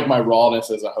is when like my rawness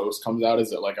as a host comes out.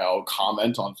 Is that like I'll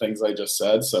comment on things I just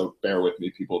said. So bear with me,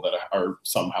 people that are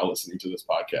somehow listening to this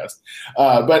podcast.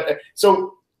 But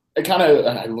so I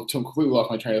completely lost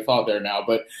my train of thought there now.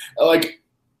 But like.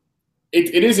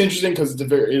 It is interesting because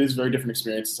it is a very different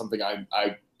experience. It's something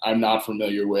I'm not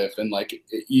familiar with, and like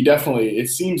it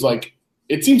seems like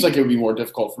it would be more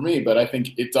difficult for me. But I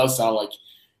think it does sound like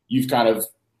you've kind of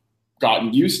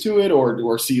gotten used to it,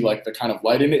 or see like the kind of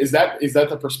light in it. Is that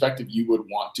the perspective you would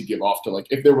want to give off to, like,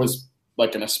 if there was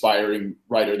like an aspiring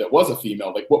writer that was a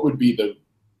female, like what would be the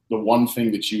one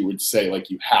thing that you would say, like,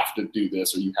 you have to do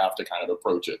this, or you have to kind of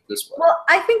approach it this way? Well,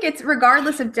 I think it's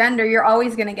regardless of gender, you're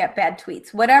always going to get bad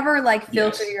tweets. Whatever, like,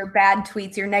 filter your bad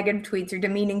tweets, your negative tweets, your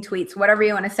demeaning tweets, whatever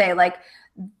you want to say, like,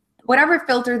 whatever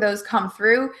filter those come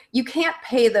through, you can't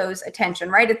pay those attention,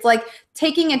 right? It's like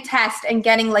taking a test and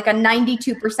getting like a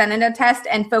 92% in a test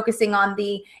and focusing on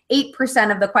the 8%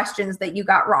 of the questions that you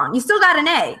got wrong. You still got an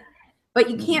A, but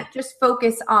you can't just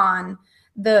focus on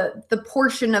the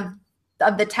portion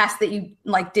of the test that you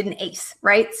like didn't ace,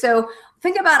 right? So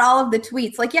think about all of the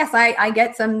tweets. Like, yes, I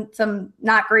get some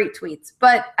not great tweets,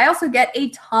 but I also get a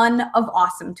ton of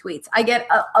awesome tweets. I get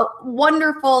a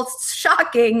wonderful,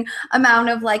 shocking amount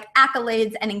of like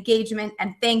accolades and engagement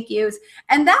and thank yous.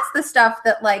 And that's the stuff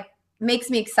that like makes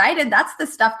me excited. That's the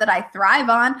stuff that I thrive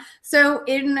on. So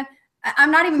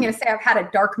I'm not even going to say I've had a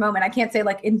dark moment. I can't say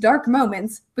like in dark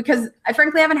moments because I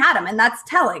frankly haven't had them, and that's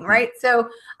telling, right? So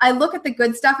I look at the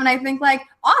good stuff and I think like,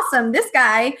 awesome, this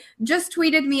guy just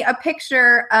tweeted me a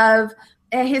picture of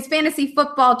his fantasy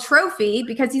football trophy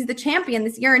because he's the champion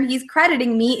this year and he's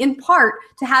crediting me in part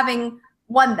to having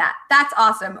won that. That's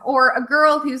awesome. Or a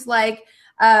girl who's like,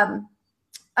 I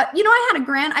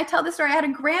tell this story, I had a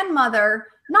grandmother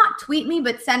not tweet me,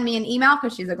 but send me an email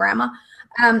because she's a grandma.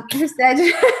 Who said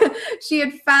she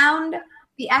had found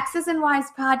the X's and Y's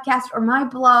podcast or my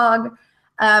blog,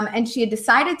 and she had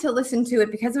decided to listen to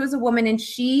it because it was a woman and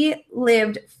she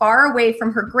lived far away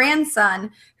from her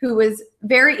grandson who was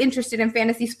very interested in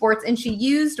fantasy sports, and she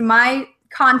used my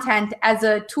content as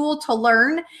a tool to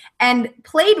learn and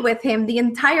played with him the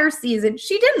entire season.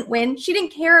 She didn't win. She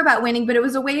didn't care about winning, but it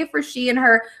was a way for she and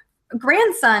her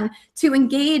grandson to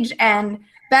engage and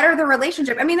better the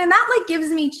relationship. I mean, and that like gives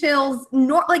me chills.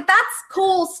 Like that's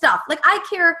cool stuff. Like I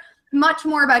care much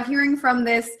more about hearing from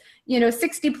this,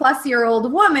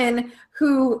 60-plus-year-old woman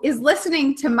who is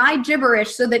listening to my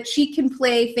gibberish so that she can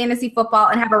play fantasy football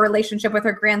and have a relationship with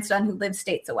her grandson who lives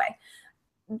states away.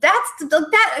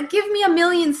 That give me a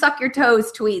million suck your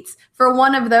toes tweets for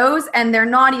one of those, and they're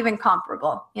not even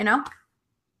comparable,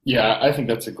 Yeah, I think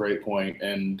that's a great point,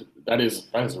 and that is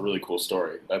a really cool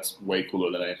story. That's way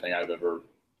cooler than anything I've ever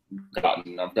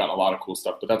gotten. I've gotten a lot of cool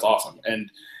stuff, but that's awesome. And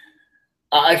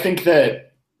I think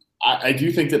that I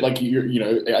do think that, like,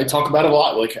 I talk about it a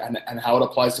lot, like, and how it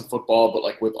applies to football, but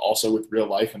like also with real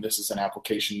life, and this is an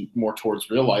application more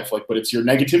towards real life, like, but it's your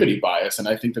negativity bias. And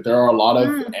I think that there are a lot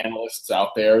of analysts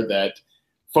out there that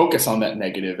focus on that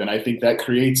negative, and I think that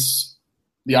creates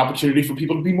the opportunity for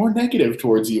people to be more negative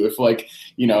towards you. If I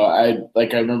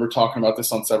remember talking about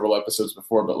this on several episodes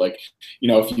before, but like,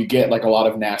 if you get like a lot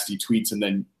of nasty tweets and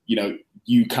then,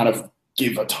 you kind of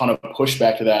give a ton of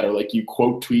pushback to that, or like you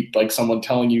quote tweet like someone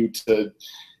telling you to,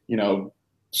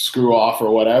 screw off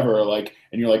or whatever, like,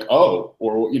 and you're like, oh,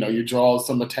 or, you draw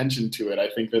some attention to it. I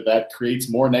think that creates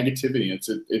more negativity.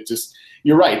 It just,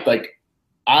 you're right. Like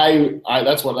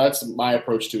that's my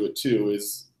approach to it too,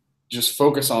 is just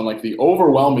focus on like the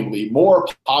overwhelmingly more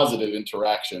positive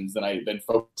interactions than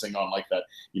focusing on like that,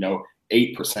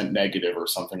 8% negative or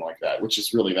something like that, which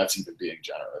is really, that's even being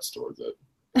generous towards it.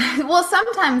 Well,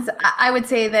 sometimes I would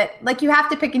say that like you have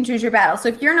to pick and choose your battle. So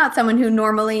if you're not someone who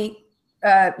normally,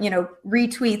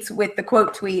 retweets with the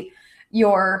quote tweet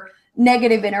your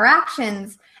negative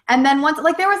interactions, and then once,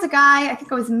 like there was a guy, I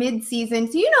think it was mid-season.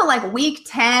 So, like week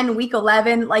 10, week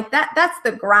 11, like that's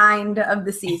the grind of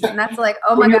the season. That's like,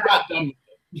 oh my God.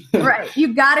 Right.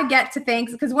 You got to get to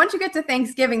Thanksgiving, because once you get to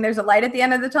Thanksgiving, there's a light at the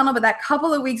end of the tunnel. But that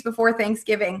couple of weeks before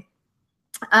Thanksgiving,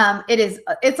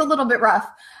 it's a little bit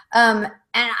rough. And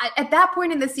at that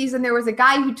point in the season, there was a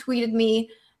guy who tweeted me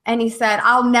and he said,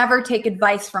 "I'll never take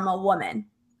advice from a woman."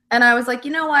 And I was like,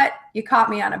 you know what? You caught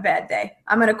me on a bad day.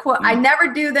 I'm going to quote, I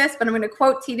never do this, but I'm going to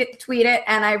quote tweet it.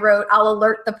 And I wrote, "I'll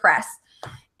alert the press."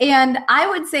 And I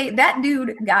would say that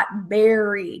dude got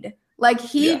buried. Like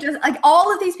just like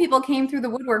all of these people came through the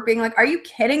woodwork being like, "Are you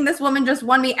kidding? This woman just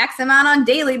won me X amount on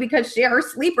daily because her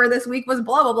sleeper this week was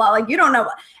blah, blah, blah." Like, you don't know.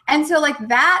 And so like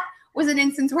that was an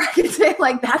instance where I could say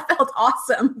like that felt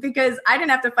awesome because I didn't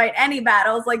have to fight any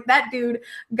battles. Like that dude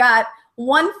got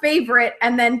one favorite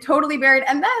and then totally buried.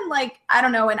 And then like, I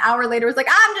don't know, an hour later was like,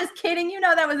 "I'm just kidding.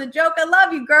 That was a joke. I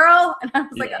love you, girl." And I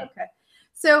was like, okay.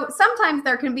 So sometimes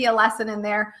there can be a lesson in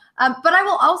there. But I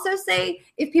will also say,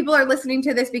 if people are listening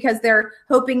to this because they're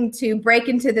hoping to break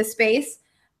into this space,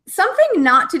 something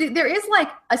not to do, there is like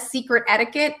a secret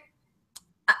etiquette.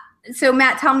 So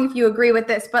Matt, tell me if you agree with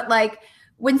this, but like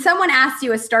when someone asks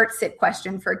you a start sit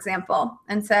question, for example,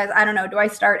 and says, I don't know, do I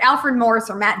start Alfred Morris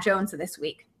or Matt Jones this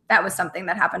week? That was something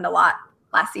that happened a lot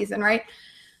last season, right?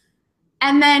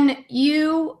 And then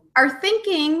you are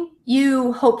thinking,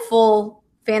 you hopeful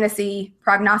fantasy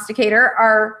prognosticator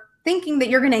are thinking that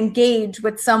you're going to engage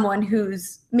with someone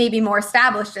who's maybe more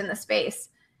established in the space,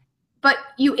 but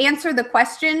you answer the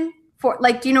question for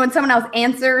like, do you know when someone else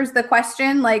answers the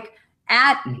question, like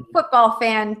at football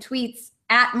fan tweets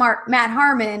at Matt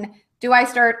Harmon, "Do I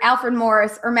start Alfred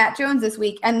Morris or Matt Jones this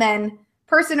week?" And then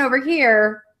person over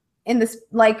here in this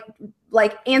like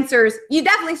answers, "You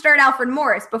definitely start Alfred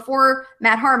Morris," before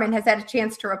Matt Harmon has had a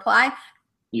chance to reply.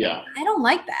 Yeah. I don't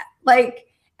like that. Like,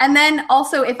 and then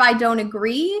also if I don't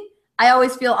agree, I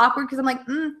always feel awkward because I'm like,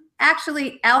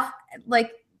 actually, Alf,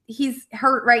 like he's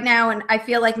hurt right now, and I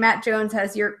feel like Matt Jones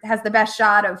has the best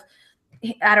shot of,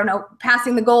 I don't know,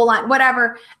 passing the goal line,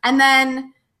 whatever. And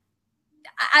then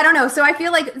I don't know. So I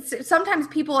feel like sometimes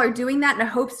people are doing that in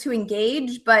hopes to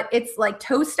engage, but it's like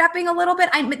toe stepping a little bit.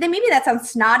 Maybe that sounds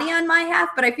snotty on my behalf,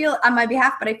 but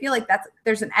I feel like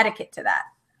there's an etiquette to that.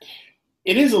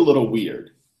 It is a little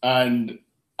weird. And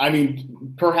I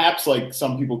mean, perhaps like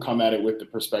some people come at it with the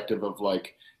perspective of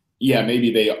like, yeah,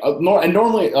 maybe they and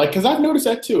normally like, because I've noticed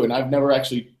that too, and I've never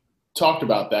actually talked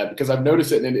about that because I've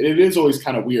noticed it, and it is always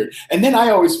kind of weird. And then I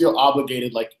always feel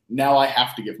obligated, like now I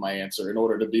have to give my answer in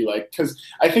order to be like, because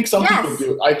I think some people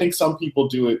do. I think some people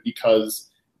do it because,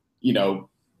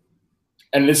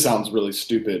 and this sounds really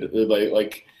stupid,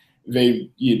 like they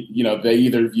they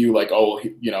either view like, oh,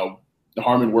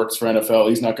 Harmon works for NFL,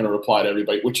 he's not going to reply to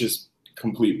everybody, which is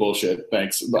complete bullshit.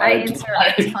 Thanks. But I answer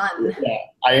a ton. Yeah,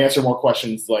 I answer more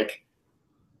questions. Like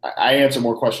I answer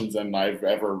more questions than I've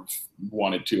ever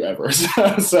wanted to ever.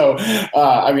 So,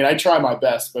 I mean, I try my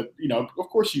best, but of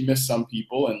course you miss some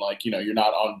people, and like you're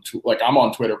not on like I'm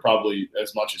on Twitter probably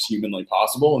as much as humanly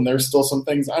possible, and there's still some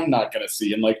things I'm not going to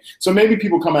see, and like so maybe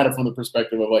people come at it from the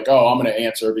perspective of like, oh, I'm going to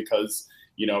answer because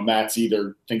Matt's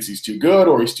either thinks he's too good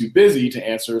or he's too busy to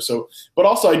answer. So, but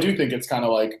also I do think it's kind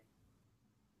of like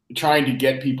trying to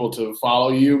get people to follow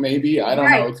you. Maybe I don't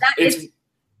know.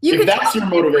 If that's your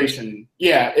motivation,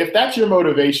 if that's your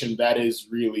motivation, that is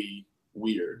really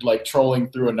weird. Like trolling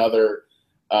through another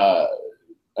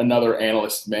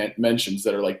analyst mentions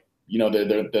that are like,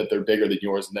 that they're bigger than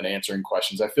yours, and then answering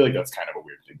questions. I feel like that's kind of a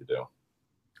weird thing to do.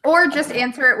 Or just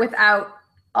answer it without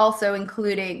also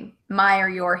including my or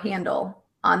your handle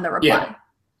on the reply.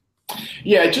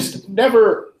 Yeah, just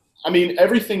never. I mean,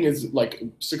 everything is like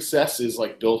success is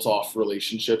like built off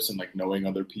relationships and like knowing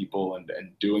other people and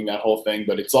doing that whole thing.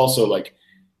 But it's also like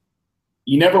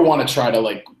you never want to try to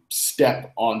like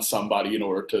step on somebody in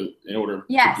order to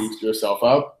boost yourself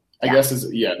up. I guess that's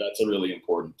a really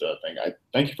important thing. I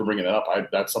thank you for bringing that up.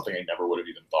 That's something I never would have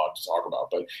even thought to talk about,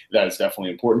 but that is definitely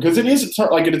important because it is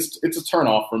it's a turn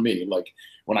off for me. Like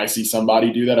when I see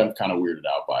somebody do that, I'm kind of weirded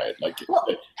out by it. Like.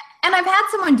 And I've had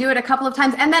someone do it a couple of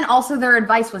times, and then also their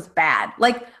advice was bad.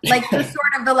 Like the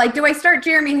sort of the like, do I start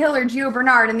Jeremy Hill or Gio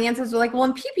Bernard? And the answers were like, well,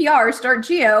 in PPR, start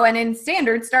Gio, and in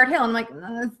standard, start Hill. And I'm like,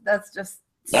 that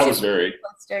was very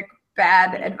simplistic.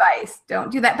 bad advice.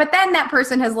 Don't do that. But then that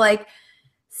person has like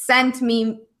sent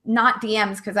me, not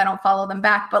DMs because I don't follow them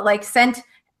back, but like sent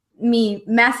me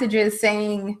messages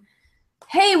saying,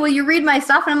 hey, will you read my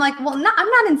stuff? And I'm like, well, no, I'm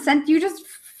not incentivized. You just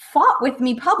fought with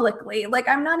me publicly. Like,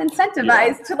 I'm not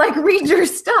incentivized to like read your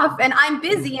stuff, and I'm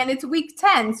busy and it's week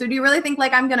 10. So do you really think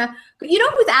like I'm gonna, you know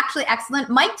who's actually excellent?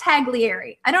 Mike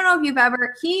Taglieri. I don't know if you've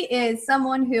ever, he is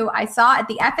someone who I saw at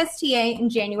the FSTA in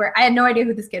January. I had no idea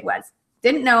who this kid was.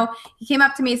 Didn't know. He came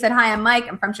up to me, said, hi, I'm Mike.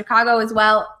 I'm from Chicago as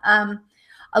well.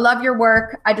 I love your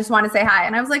work. I just want to say hi.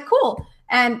 And I was like, cool.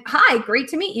 And hi, great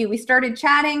to meet you. We started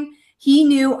chatting. He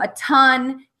knew a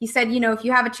ton. He said, you know, if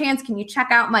you have a chance, can you check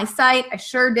out my site? I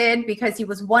sure did, because he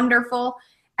was wonderful.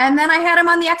 And then I had him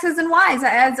on the X's and Y's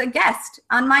as a guest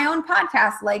on my own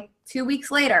podcast like 2 weeks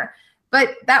later. But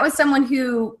that was someone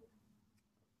who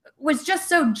was just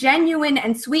so genuine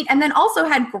and sweet, and then also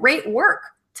had great work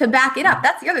to back it up.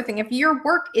 That's the other thing. If your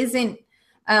work isn't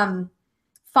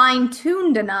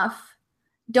fine-tuned enough,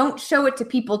 don't show it to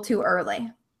people too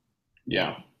early.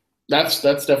 Yeah. That's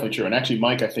definitely true. And actually,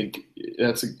 Mike, I think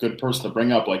that's a good person to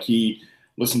bring up. Like, he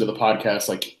listened to the podcast,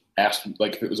 like asked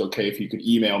like if it was okay if he could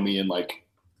email me, and like,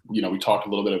 you know, we talked a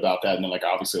little bit about that. And then like,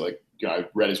 obviously, like, you know, I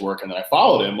read his work and then I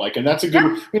followed him. Like, and that's a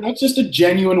good, you know, it's just a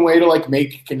genuine way to like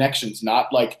make connections,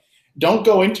 not like, don't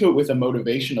go into it with a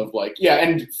motivation of like, yeah.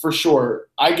 And for sure,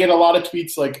 I get a lot of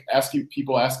tweets like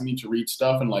people asking me to read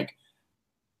stuff, and like,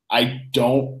 I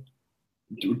don't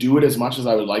do it as much as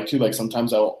I would like to. Like,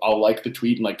 sometimes I'll like the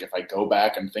tweet, and like if I go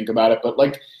back and think about it, but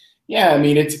like, yeah, I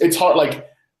mean, it's hard. Like,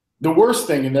 the worst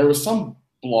thing, and there was some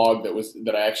blog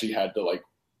that I actually had to like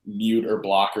mute or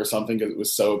block or something because it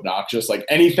was so obnoxious. Like,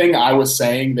 anything I was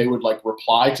saying, they would like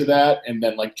reply to that and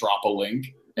then like drop a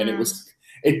link, and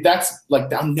that's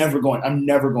like, I'm never going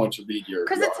to read your,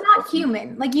 because it's not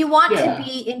human. Like, you want to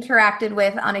be interacted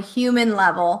with on a human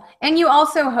level, and you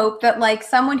also hope that like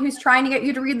someone who's trying to get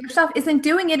you to read their stuff isn't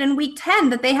doing it in week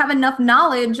 10, that they have enough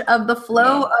knowledge of the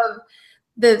flow of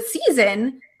the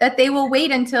season that they will wait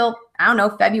until, I don't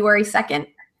know, February 2nd.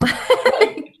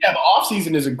 Yeah, the off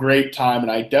season is a great time,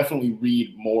 and I definitely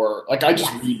read more. Like, I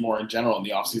just read more in general in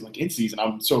the off season. Like, in season,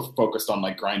 I'm so focused on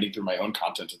like grinding through my own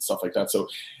content and stuff like that. So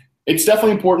it's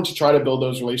definitely important to try to build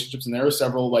those relationships. And there are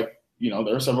several, like, you know,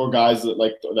 there are several guys that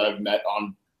I've met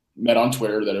on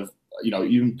Twitter that have, you know,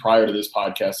 even prior to this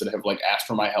podcast, that have like asked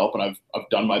for my help, and I've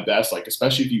done my best. Like,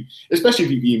 especially if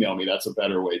you email me, that's a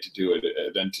better way to do it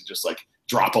than to just like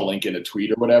drop a link in a tweet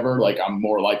or whatever. Like, I'm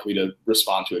more likely to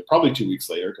respond to it probably 2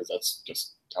 weeks later, because that's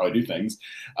just how I do things.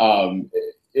 But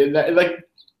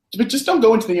just don't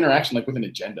go into the interaction like with an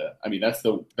agenda. I mean, that's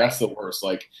the worst.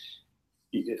 Like,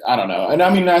 I don't know. And I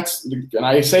mean, and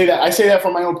I say that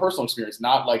from my own personal experience,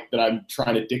 not like that I'm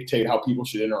trying to dictate how people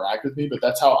should interact with me, but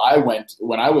that's how I went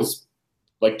when I was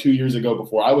like 2 years ago,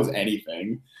 before I was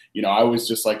anything. You know, I was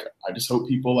just like, I just hope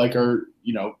people like are,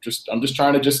 you know, I'm just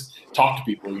trying to just talk to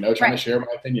people, you know, trying to share my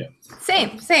opinion.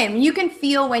 Same. You can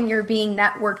feel when you're being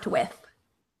networked with.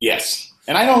 Yes.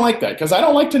 And I don't like that, because I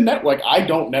don't like to network. Like, I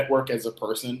don't network as a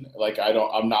person. Like,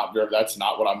 that's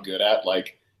not what I'm good at.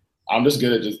 Like, I'm just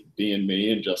good at just being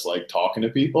me and just like talking to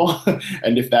people.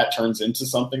 And if that turns into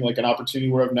something like an opportunity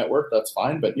where I've networked, that's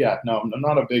fine. But yeah, no, I'm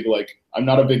not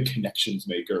a big connections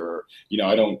maker, or, you know,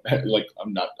 I don't like,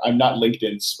 I'm not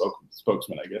LinkedIn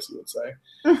spokesman, I guess you would say.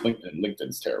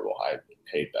 LinkedIn's terrible. I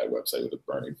hate that website with a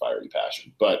burning fiery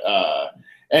passion. But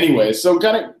anyway, so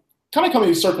kind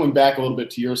of circling back a little bit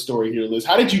to your story here, Liz,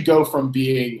 how did you go from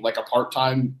being like a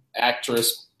part-time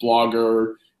actress,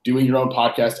 blogger, doing your own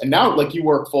podcast, and now like you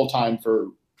work full-time for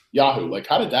Yahoo? Like,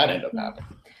 how did that end up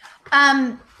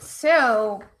happening?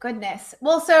 So goodness.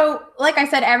 Well, so like I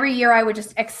said, every year I would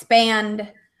just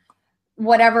expand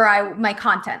whatever my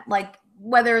content, like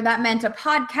whether that meant a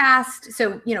podcast.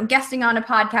 So, you know, guesting on a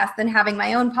podcast, then having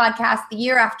my own podcast. The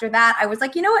year after that, I was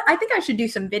like, you know what? I think I should do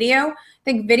some video. I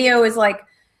think video is like,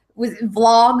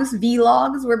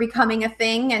 vlogs were becoming a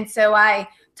thing. And so I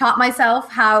taught myself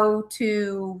how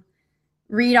to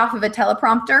read off of a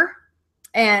teleprompter,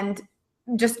 and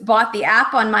just bought the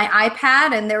app on my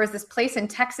iPad. And there was this place in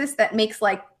Texas that makes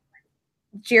like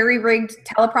jerry-rigged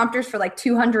teleprompters for like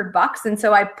 $200. And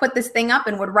so I put this thing up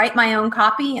and would write my own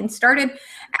copy, and started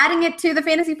adding it to the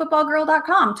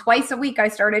fantasyfootballgirl.com. Twice a week I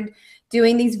started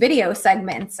doing these video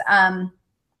segments.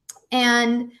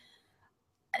 And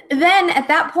then at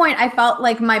that point, I felt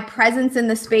like my presence in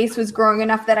the space was growing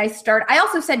enough that I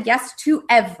also said yes to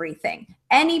everything.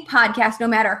 Any podcast, no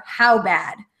matter how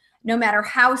bad, no matter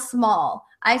how small,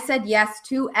 I said yes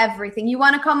to everything. You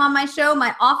want to come on my show,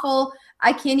 my awful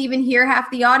I can't even hear half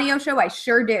the audio show. I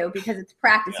sure do, because it's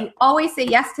practice. You always say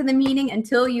yes to the meeting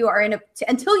until you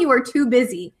are too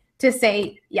busy to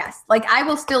say yes. Like, I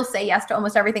will still say yes to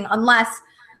almost everything unless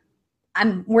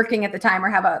I'm working at the time or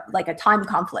have a time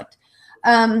conflict.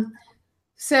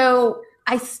 So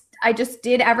I just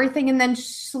did everything, and then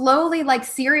slowly, like,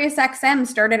 SiriusXM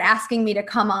started asking me to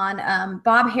come on.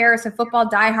 Bob Harris of Football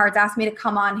Diehards asked me to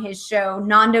come on his show.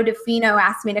 Nando DeFino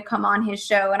asked me to come on his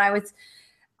show, and I was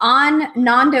on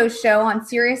Nando's show on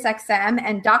SiriusXM,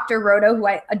 and Dr. Roto, who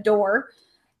I adore,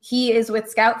 he is with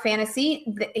Scout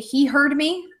Fantasy. He heard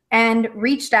me and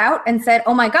reached out and said,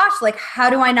 "Oh my gosh, like, how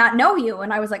do I not know you?"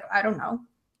 And I was like, I don't know.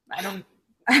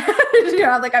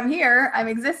 Like, I'm here, I'm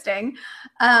existing.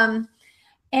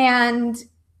 And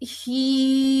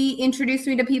he introduced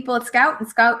me to people at Scout, and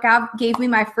Scout gave me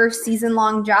my first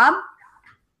season-long job.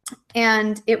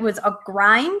 And it was a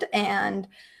grind, and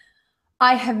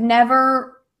I have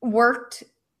never worked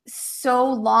so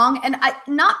long. And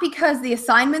not because the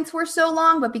assignments were so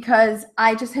long, but because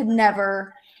I just had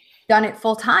never done it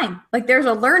full time. Like, there's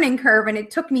a learning curve, and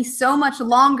it took me so much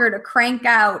longer to crank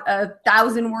out a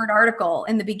 1,000-word article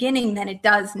in the beginning than it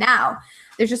does now.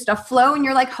 There's just a flow, and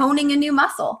you're like honing a new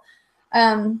muscle.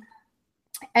 And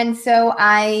so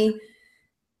I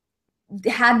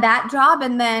had that job,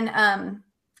 and then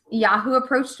Yahoo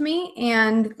approached me,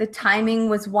 and the timing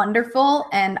was wonderful.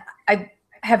 And I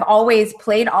have always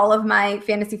played all of my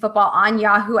fantasy football on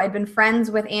Yahoo. I'd been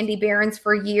friends with Andy Behrens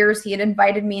for years. He had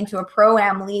invited me into a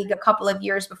Pro-Am league a couple of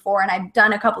years before, and I'd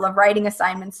done a couple of writing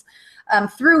assignments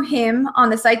through him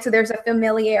on the site. So there's a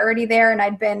familiarity there, and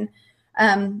I'd been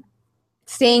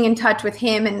staying in touch with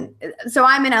him. And so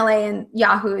I'm in LA, and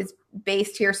Yahoo is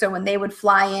based here. So when they would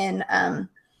fly in,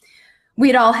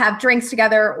 we'd all have drinks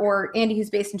together, or Andy, who's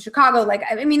based in Chicago. Like,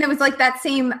 I mean, it was like that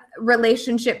same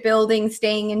relationship building,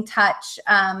 staying in touch,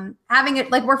 having it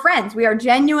like we're friends. We are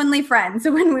genuinely friends.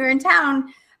 So when we were in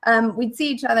town, we'd see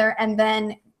each other, and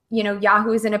then,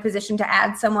 Yahoo is in a position to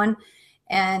add someone,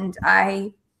 and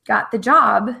I got the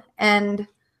job, and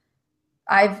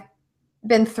I've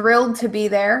been thrilled to be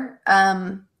there.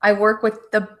 I work with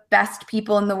the best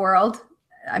people in the world.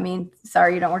 I mean,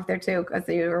 sorry, you don't work there too, because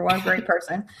you were one great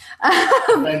person.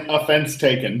 Offense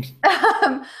taken.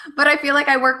 But I feel like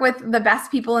I work with the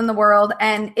best people in the world,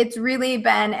 and it's really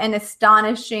been an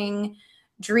astonishing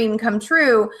dream come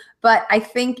true. But I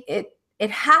think it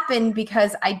happened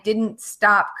because I didn't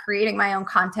stop creating my own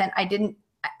content. I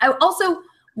also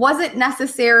wasn't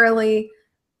necessarily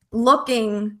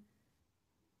looking.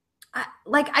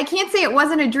 I can't say it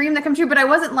wasn't a dream that come true, but I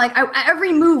wasn't like,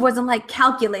 every move wasn't like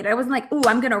calculated. I wasn't like, "Ooh,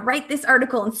 I'm going to write this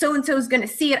article and so is going to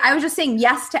see it." I was just saying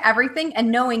yes to everything, and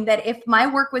knowing that if my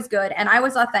work was good and I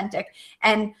was authentic,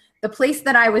 and the place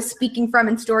that I was speaking from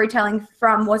and storytelling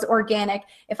from was organic,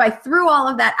 if I threw all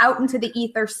of that out into the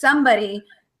ether, somebody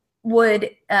would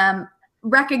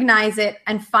recognize it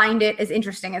and find it as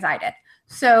interesting as I did.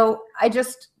 So I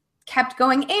just kept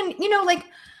going. And,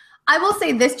 I will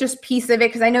say this just piece of it,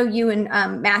 because I know you and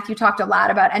Matthew talked a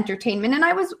lot about entertainment, and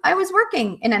I was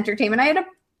working in entertainment.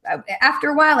 After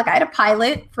a while, I had a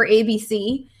pilot for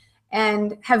ABC,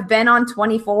 and have been on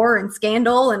 24 and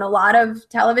Scandal and a lot of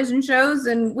television shows,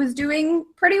 and was doing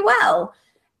pretty well.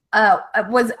 I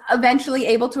was eventually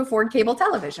able to afford cable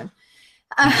television.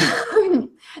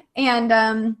 And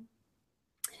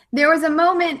there was a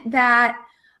moment that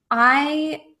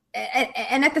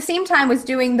and at the same time was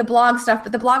doing the blog stuff,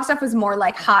 but the blog stuff was more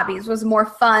like hobbies, was more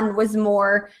fun, was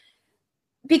more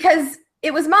because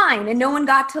it was mine, and no one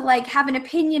got to have an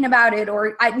opinion about it,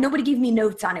 or nobody gave me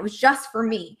notes on it. It was just for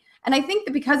me. And I think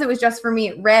that because it was just for me,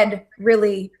 it read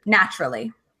really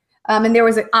naturally. And there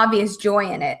was an obvious joy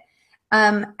in it.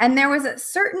 And there was a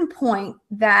certain point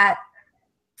that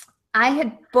I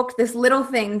had booked this little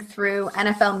thing through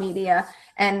NFL Media,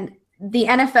 and the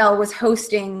NFL was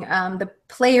hosting the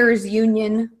Players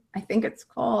Union, I think it's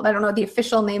called. I don't know the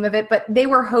official name of it, but they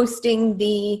were hosting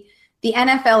the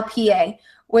NFLPA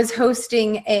was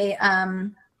hosting a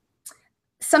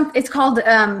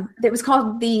it was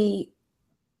called the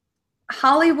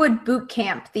Hollywood Boot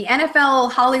Camp, the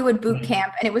NFL Hollywood Boot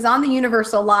Camp, and it was on the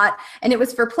Universal lot, and it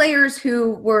was for players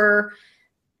who were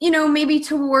maybe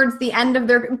towards the end of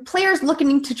their players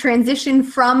looking to transition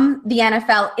from the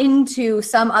NFL into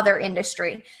some other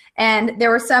industry. And there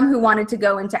were some who wanted to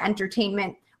go into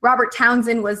entertainment. Robert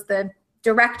Townsend was the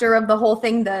director of the whole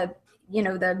thing, the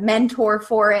mentor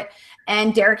for it.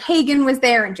 And Derek Hagan was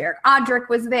there, and Jarek Odrick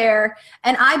was there.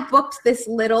 And I booked this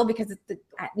little, because the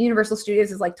Universal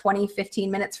Studios is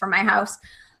 15 minutes from my house.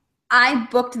 I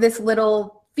booked this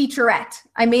little featurette.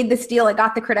 I made this deal. I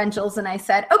got the credentials and I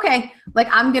said, okay, like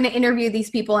I'm going to interview these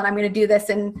people and I'm going to do this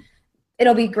and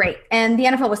it'll be great. And the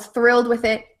NFL was thrilled with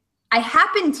it. I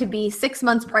happened to be 6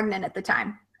 months pregnant at the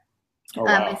time. Oh,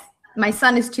 wow. My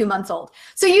son is 2 months old.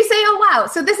 So you say, oh, wow.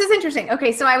 So this is interesting.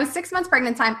 Okay. So I was 6 months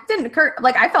pregnant time. It didn't occur.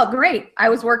 Like I felt great. I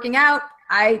was working out.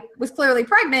 I was clearly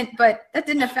pregnant, but that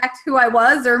didn't affect who I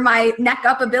was or my neck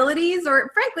up abilities or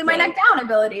frankly, my neck down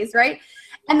abilities. Right.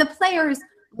 And the players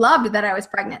loved that I was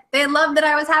pregnant. They loved that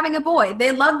I was having a boy.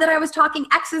 They loved that I was talking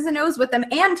X's and O's with them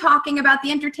and talking about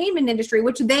the entertainment industry,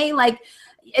 which they like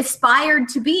aspired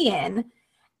to be in.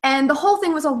 And the whole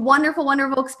thing was a wonderful,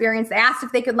 wonderful experience. They asked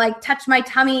if they could like touch my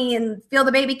tummy and feel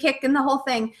the baby kick and the whole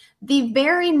thing. The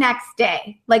very next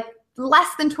day, like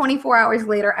less than 24 hours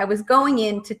later, I was going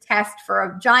in to test for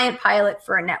a giant pilot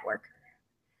for a network.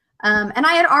 And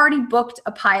I had already booked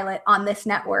a pilot on this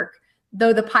network,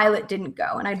 though the pilot didn't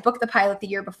go. And I'd booked the pilot the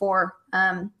year before.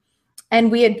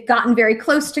 And we had gotten very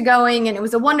close to going and it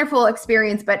was a wonderful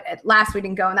experience, but at last we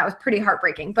didn't go and that was pretty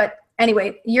heartbreaking. But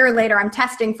anyway, a year later, I'm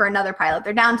testing for another pilot.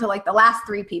 They're down to like the last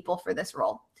 3 people for this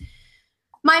role.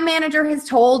 My manager has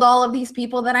told all of these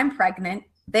people that I'm pregnant.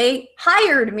 They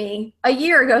hired me a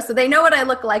year ago, so they know what I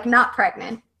look like, not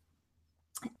pregnant.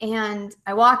 And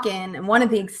I walk in and one of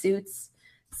the suits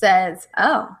says,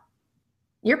 oh,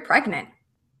 you're pregnant.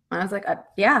 And I was like,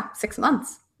 yeah, 6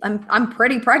 months. I'm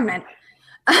pretty pregnant.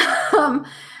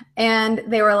 And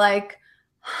they were like,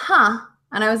 huh.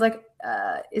 And I was like,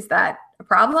 is that a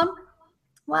problem?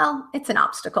 Well, it's an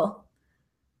obstacle.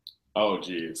 Oh,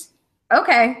 geez.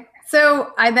 Okay.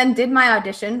 So I then did my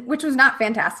audition, which was not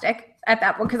fantastic at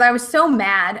that point because I was so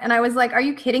mad. And I was like, are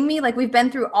you kidding me? Like, we've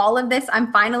been through all of this.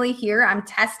 I'm finally here. I'm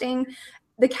testing.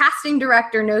 The casting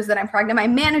director knows that I'm pregnant. My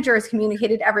manager has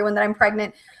communicated to everyone that I'm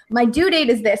pregnant. My due date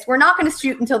is this. We're not going to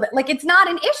shoot until like, it's not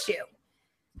an issue.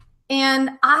 And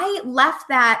I left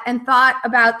that and thought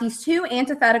about these 2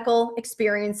 antithetical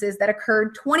experiences that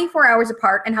occurred 24 hours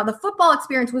apart and how the football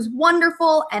experience was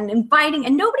wonderful and inviting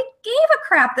and nobody gave a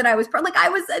crap that I was like I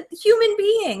was a human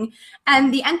being.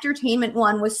 And the entertainment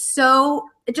one was so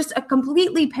just a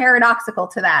completely paradoxical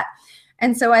to that.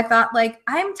 And so I thought like,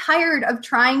 I'm tired of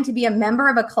trying to be a member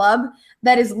of a club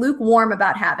that is lukewarm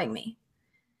about having me.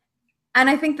 And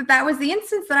I think that was the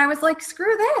instance that I was like,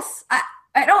 screw this.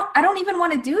 I don't even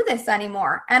want to do this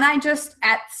anymore. And I just,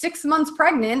 at 6 months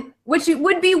pregnant, which it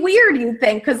would be weird, you'd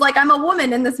think, because like I'm a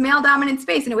woman in this male dominant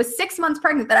space. And it was 6 months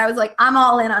pregnant that I was like, I'm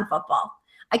all in on football.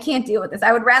 I can't deal with this.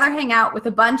 I would rather hang out with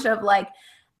a bunch of like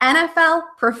NFL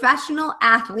professional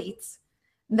athletes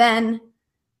than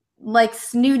like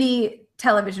snooty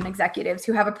television executives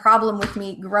who have a problem with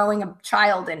me growing a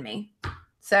child in me.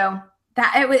 So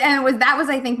that was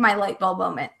I think my light bulb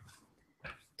moment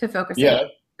to focus on.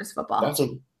 Football.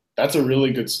 That's a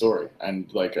really good story, and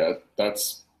like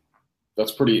it's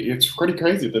pretty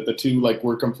crazy that the 2 like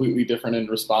were completely different in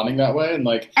responding that way, and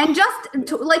like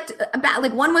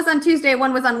about one was on Tuesday,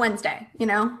 one was on Wednesday, you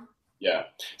know. Yeah,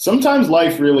 sometimes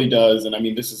life really does, and I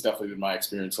mean this has definitely been my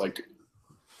experience. Like,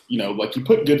 you know, like you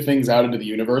put good things out into the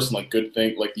universe, and like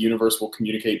like the universe will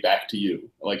communicate back to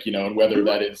you, like, you know, and whether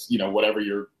that is, you know, whatever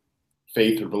your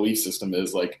faith or belief system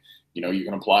is, like, you know, you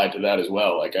can apply it to that as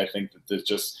well. Like, I think that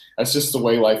that's just the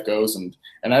way life goes. And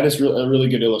that is a really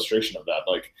good illustration of that.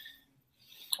 Like,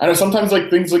 I know sometimes like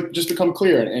things like just become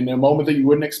clear in a moment that you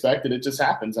wouldn't expect it just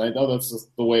happens. And I know that's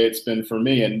just the way it's been for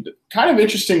me. And kind of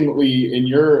interestingly, in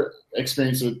your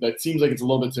experience, that seems like it's a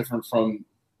little bit different from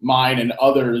mine and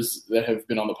others that have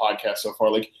been on the podcast so far.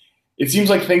 Like, it seems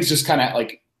like things just kind of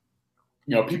like,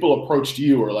 you know, people approached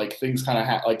you or like things kind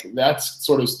of like that's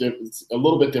sort of it's a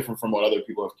little bit different from what other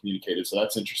people have communicated. So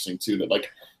that's interesting too, that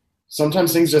like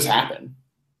sometimes things just happen.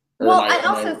 Well, I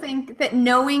also think that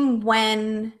knowing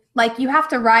when, like, you have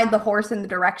to ride the horse in the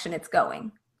direction it's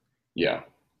going. Yeah.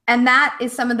 And that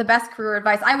is some of the best career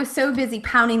advice. I was so busy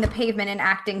pounding the pavement in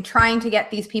acting, trying to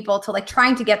get these people to like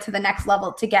trying to get to the next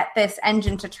level, to get this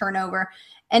engine to turn over.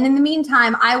 And in the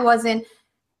meantime, I wasn't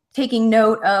taking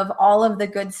note of all of the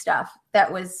good stuff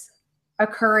that was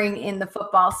occurring in the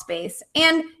football space.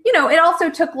 And, you know, it also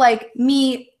took like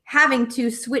me having to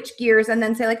switch gears and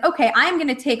then say like, okay, I'm going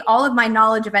to take all of my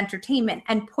knowledge of entertainment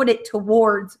and put it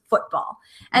towards football,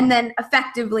 and then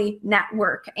effectively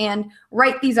network and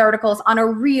write these articles on a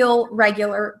real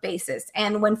regular basis.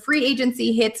 And when free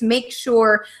agency hits, make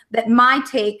sure that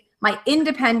my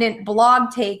independent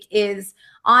blog take is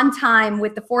on time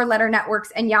with the 4-letter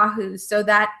networks and Yahoos, so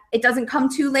that it doesn't come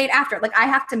too late after. Like, I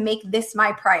have to make this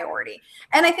my priority.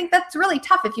 And I think that's really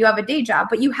tough if you have a day job,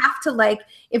 but you have to, like,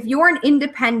 if you're an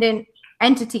independent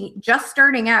entity just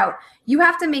starting out, you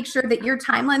have to make sure that your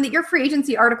timeline, that your free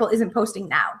agency article isn't posting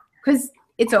now because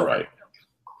it's over. Right.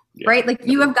 Yeah. Right? Like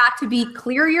you have got to be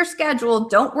clear your schedule.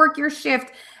 Don't work your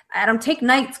shift. I don't take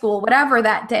night school, whatever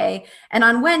that day. And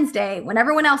on Wednesday, when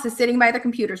everyone else is sitting by their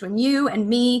computers, when you and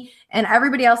me and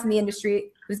everybody else in the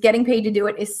industry who's getting paid to do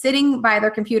it is sitting by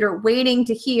their computer waiting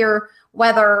to hear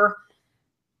whether,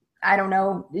 I don't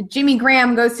know, Jimmy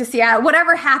Graham goes to Seattle,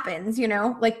 whatever happens, you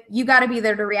know, like you got to be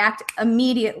there to react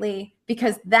immediately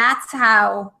because that's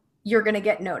how you're going to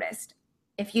get noticed.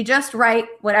 If you just write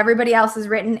what everybody else has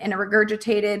written in a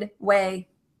regurgitated way,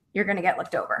 you're going to get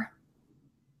looked over.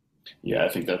 Yeah, I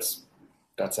think that's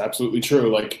absolutely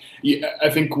true. Like,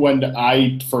 I think when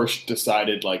I first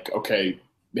decided, like, okay,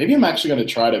 maybe I'm actually going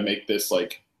to try to make this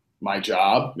like my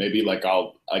job. Maybe like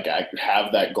I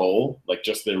have that goal, like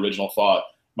just the original thought.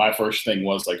 My first thing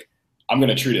was like, I'm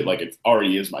going to treat it like it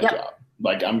already is my job.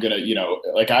 Like I'm going to, you know,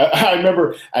 like I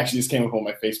remember actually this came up on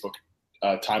my Facebook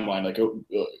timeline, like a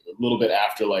little bit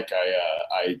after like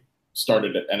I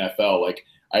started at NFL, like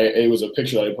it was a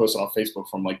picture that I posted on Facebook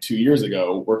from like 2 years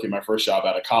ago, working my first job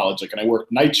out of college. Like, and I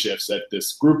worked night shifts at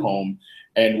this group home,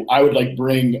 and I would like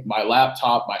bring my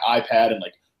laptop, my iPad, and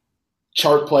like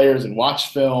chart players and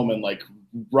watch film and like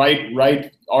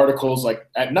write articles like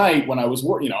at night when I was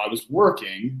I was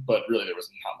working, but really there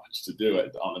wasn't not much to do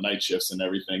on the night shifts and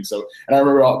everything. So, and I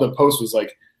remember the post was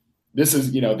like, this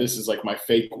is like my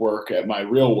fake work at my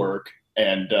real work.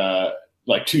 And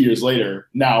like 2 years later,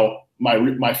 now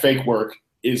my fake work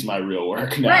is my real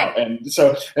work now. Right. And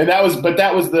that was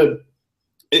the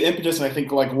impetus. And I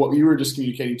think like what you were just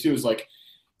communicating too is like,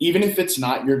 even if it's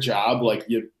not your job, like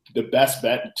the best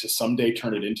bet to someday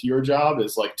turn it into your job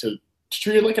is like to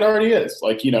treat it like it already is.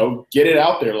 Like, you know, get it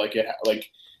out there, like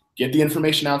get the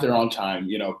information out there on time,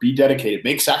 you know, be dedicated,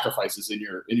 make sacrifices in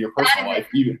your personal life.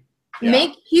 Even. Yeah.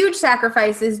 Make huge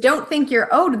sacrifices. Don't think you're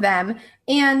owed them.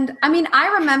 And I mean, I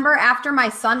remember after my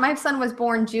son was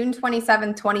born June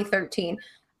 27, 2013.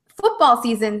 Football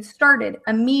season started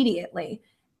immediately,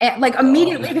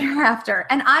 immediately thereafter.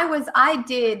 And I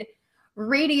did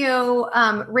radio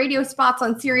spots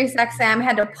on Sirius XM,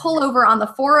 had to pull over on the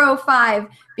 405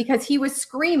 because he was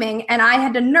screaming and I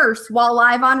had to nurse while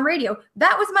live on radio.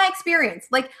 That was my experience.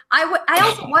 Like I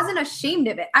also wasn't ashamed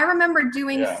of it. I remember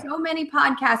doing so many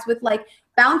podcasts with like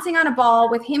bouncing on a ball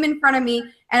with him in front of me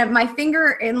and my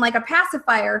finger in like a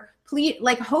pacifier,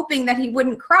 like hoping that he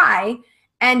wouldn't cry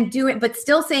and do it, but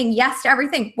still saying yes to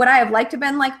everything. Would I have liked to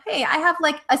been like, hey, I have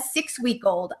like a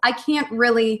 6-week-old. I can't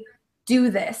really do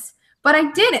this. But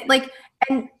I did it. Like,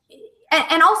 and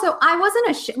also I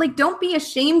wasn't like, don't be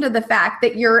ashamed of the fact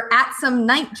that you're at some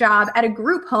night job at a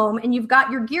group home and you've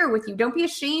got your gear with you. Don't be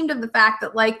ashamed of the fact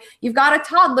that like you've got a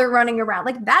toddler running around.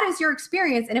 Like that is your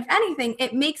experience. And if anything,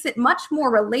 it makes it much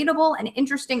more relatable and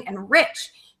interesting and rich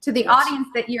to the audience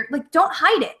that you're like, don't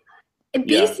hide it.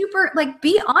 Be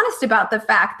honest about the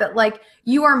fact that like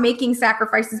you are making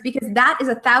sacrifices, because that is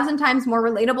 1,000 times more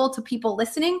relatable to people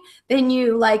listening than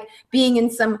you like being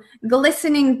in some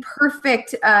glistening,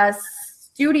 perfect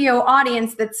studio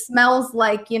audience that smells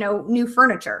like, you know, new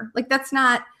furniture. Like that's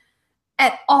not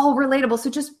at all relatable. So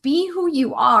just be who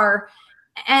you are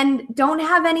and don't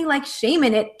have any like shame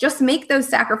in it. Just make those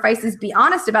sacrifices, be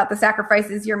honest about the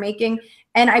sacrifices you're making.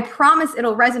 And I promise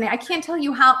it'll resonate. I can't tell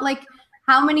you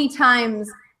how many times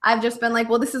I've just been like,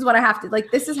 well, this is what I have to, like,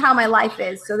 this is how my life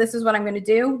is. So this is what I'm going to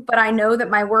do. But I know that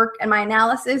my work and my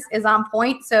analysis is on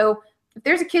point. So if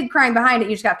there's a kid crying behind it,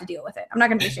 you just have to deal with it. I'm not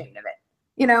going to be ashamed of it,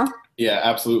 you know? Yeah,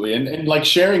 absolutely. And like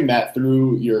sharing that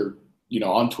through your, you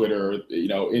know, on Twitter, or, you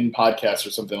know, in podcasts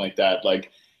or something like that,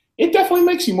 like it definitely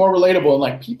makes you more relatable. And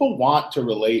like people want to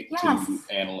relate to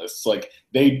analysts. Like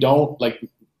they don't like,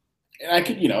 and I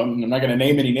could, you know, I'm not going to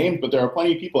name any names, but there are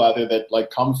plenty of people out there that like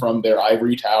come from their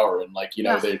ivory tower and like, you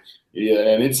know, and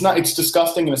it's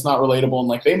disgusting and it's not relatable. And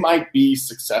like, they might be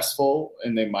successful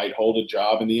and they might hold a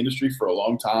job in the industry for a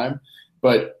long time,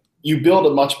 but you build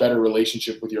a much better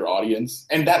relationship with your audience.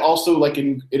 And that also like,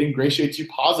 it ingratiates you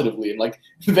positively. And like,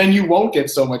 then you won't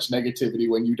get so much negativity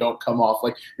when you don't come off.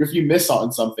 Like if you miss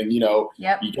on something, you know,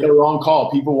 you get a wrong call,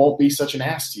 people won't be such an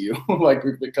ass to you, like,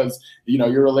 because, you know,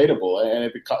 you're relatable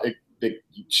and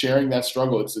sharing that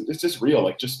struggle, it's just real.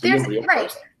 Like just be a real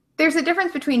person. There's a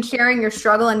difference between sharing your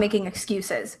struggle and making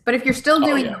excuses. But if you're still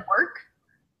doing the work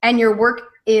and your work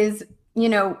is, you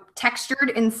know, textured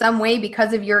in some way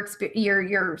because of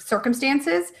your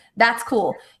circumstances, that's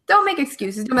cool. Don't make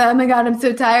excuses. Oh my God, I'm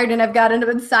so tired and I've got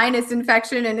a sinus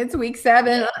infection and it's week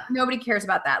 7. Nobody cares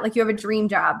about that. Like you have a dream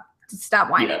job. Stop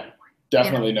whining. Yeah.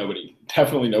 Definitely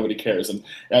nobody cares. And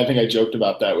I think I joked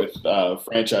about that with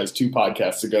Franchise 2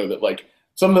 podcasts ago that like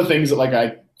some of the things that like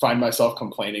I find myself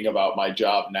complaining about my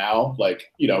job now,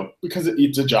 like, you know, because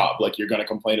it's a job, like you're going to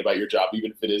complain about your job, even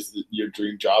if it is your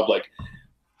dream job. Like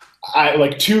I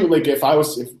like to, like if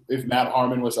Matt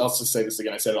Harmon was, I'll just say this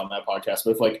again, I said it on that podcast,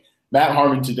 but if like Matt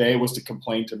Harmon today was to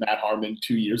complain to Matt Harmon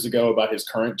 2 years ago about his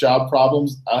current job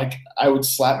problems, like I would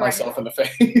slap myself in the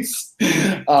face.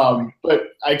 But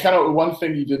I kind of, one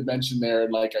thing you did mention there,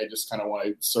 and like I just kind of want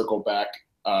to circle back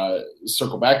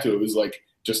to it, was like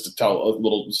just to tell a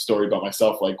little story about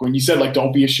myself. Like when you said like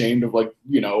don't be ashamed of like,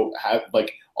 you know, have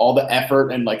like all the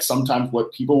effort, and like sometimes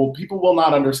what people will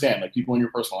not understand, like people in your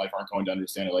personal life aren't going to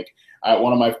understand it. Like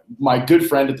one of my good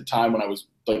friend at the time, when I was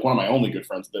like one of my only good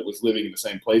friends that was living in the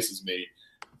same place as me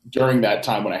during that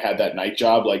time when I had that night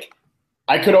job, like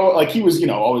I could, like he was, you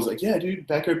know, always like, yeah, dude,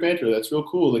 backyard banter, that's real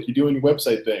cool, like you're doing your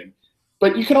website thing.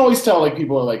 But you can always tell like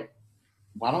people are like,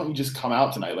 why don't you just come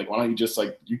out tonight? Like, why don't you just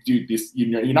like, you do this,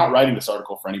 you're not writing this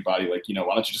article for anybody. Like, you know,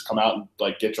 why don't you just come out and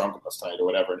like get drunk with us tonight or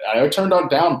whatever? And I turned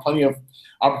down plenty of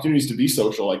opportunities to be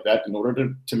social like that in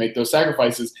order to make those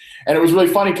sacrifices. And it was really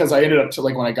funny because I ended up to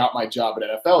like, when I got my job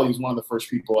at NFL, he was one of the first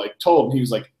people I told, and he's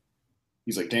like,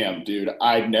 damn, dude,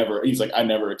 I never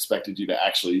expected you to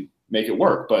actually make it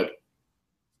work. But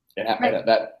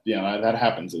that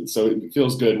happens. And so it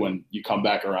feels good when you come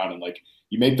back around and like,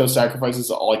 you make those sacrifices.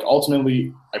 Like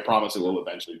ultimately, I promise it will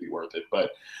eventually be worth it.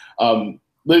 But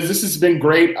Liz, this has been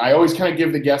great. I always kind of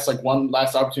give the guests like one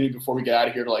last opportunity before we get out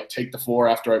of here to like take the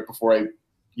floor before I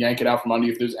yank it out from under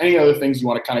you. If there's any other things you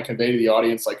want to kind of convey to the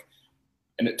audience, like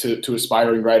and to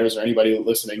aspiring writers or anybody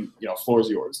listening, you know, floor is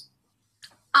yours.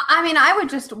 I mean, I would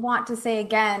just want to say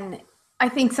again, I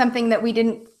think something that we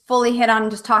didn't fully hit on,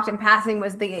 just talked in passing,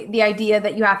 was the idea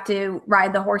that you have to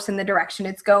ride the horse in the direction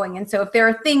it's going. And so if there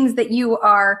are things that you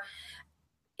are,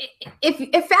 if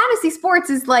fantasy sports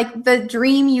is like the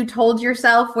dream you told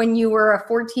yourself when you were a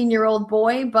 14-year-old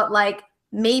boy, but like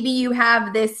maybe you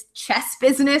have this chess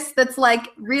business that's like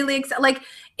really like,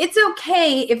 it's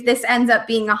okay if this ends up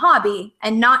being a hobby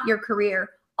and not your career.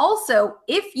 Also,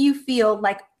 if you feel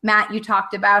like, Matt, you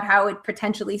talked about how it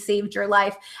potentially saved your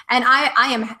life. And I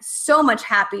am so much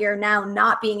happier now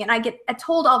not being, and I get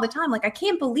told all the time, like, I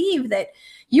can't believe that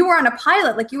you were on a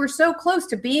pilot. Like, you were so close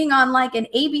to being on like an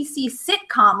ABC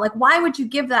sitcom. Like, why would you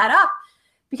give that up?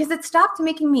 Because it stopped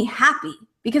making me happy,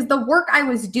 because the work I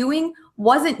was doing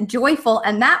wasn't joyful,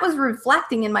 and that was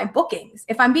reflecting in my bookings.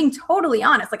 If I'm being totally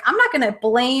honest, like, I'm not going to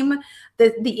blame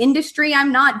the industry.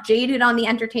 I'm not jaded on the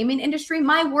entertainment industry.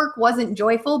 My work wasn't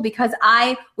joyful because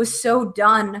I was so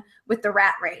done with the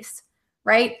rat race,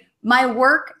 right? My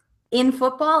work in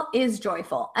football is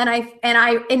joyful, and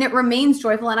it remains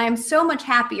joyful, and I am so much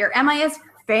happier. Am I as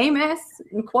famous,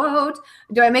 in quote?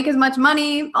 Do I make as much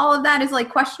money? All of that is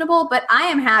like questionable, but I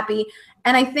am happy.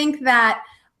 And I think that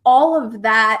all of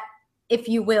that, if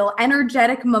you will,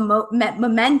 energetic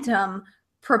momentum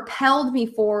propelled me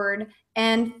forward.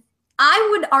 And I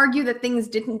would argue that things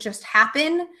didn't just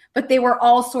happen, but they were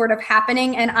all sort of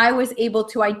happening. And I was able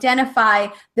to identify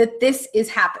that this is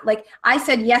happening. Like, I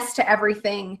said yes to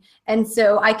everything. And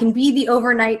so I can be the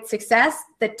overnight success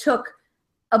that took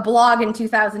a blog in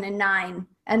 2009.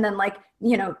 And then, like,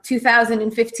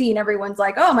 2015, everyone's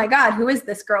like, oh my God, who is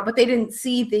this girl? But they didn't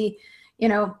see the,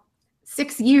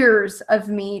 6 years of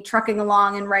me trucking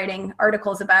along and writing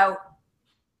articles about,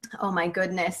 oh my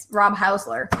goodness, Rob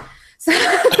Hausler.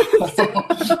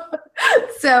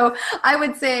 So I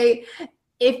would say,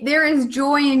 if there is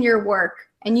joy in your work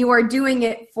and you are doing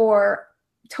it for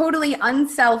totally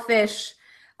unselfish,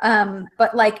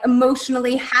 but like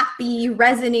emotionally happy,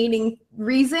 resonating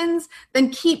reasons,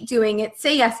 then keep doing it.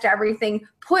 Say yes to everything.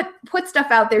 Put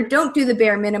stuff out there. Don't do the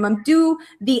bare minimum. Do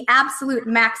the absolute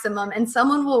maximum, and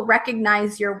someone will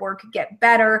recognize your work. Get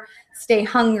better. Stay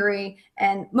hungry,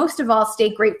 and most of all, stay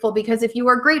grateful. Because if you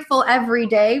are grateful every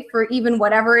day for even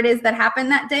whatever it is that happened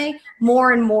that day,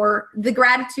 more and more the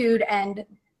gratitude and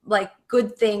like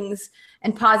good things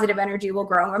and positive energy will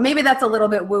grow. Or maybe that's a little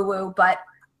bit woo-woo, but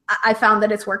I found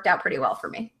that it's worked out pretty well for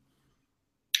me.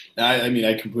 I mean,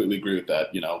 I completely agree with that.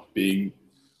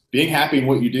 Being happy in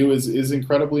what you do is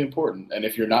incredibly important. And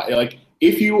if you're not, like,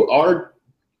 if you are,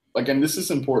 like, and this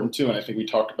is important too, and I think we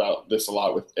talked about this a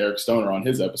lot with Eric Stoner on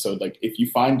his episode, like, if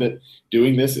you find that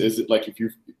doing this is, like, if you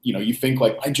think,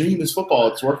 like, my dream is football,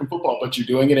 it's working football, but you're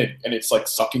doing it and it's, like,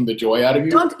 sucking the joy out of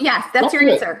you. That's your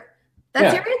answer.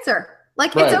 That's your answer.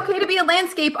 Like, right. It's okay to be a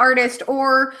landscape artist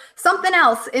or something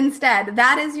else instead.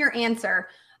 That is your answer,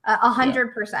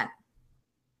 100%.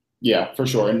 Yeah, for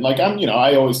sure. And like,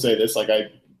 I always say this, like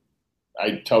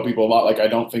I tell people a lot, like, I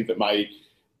don't think that my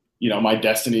my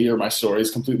destiny or my story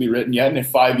is completely written yet. And if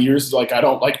 5 years, like, I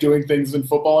don't like doing things in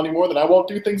football anymore, then I won't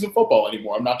do things in football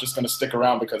anymore. I'm not just going to stick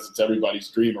around because it's everybody's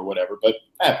dream or whatever, but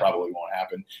that probably won't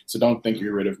happen. So don't think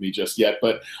you're rid of me just yet.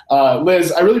 But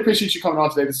Liz, I really appreciate you coming on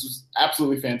today. This was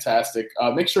absolutely fantastic.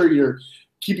 Make sure you're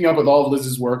keeping up with all of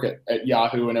Liz's work at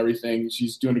Yahoo and everything.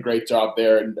 She's doing a great job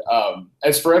there. And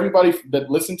as for everybody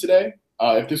that listened today,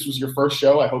 if this was your first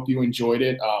show, I hope you enjoyed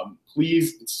it.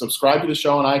 Please subscribe to the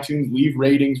show on iTunes, leave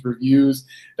ratings, reviews.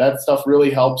 That stuff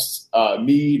really helps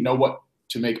me know what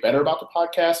to make better about the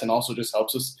podcast, and also just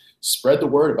helps us spread the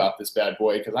word about this bad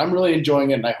boy, because I'm really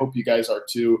enjoying it, and I hope you guys are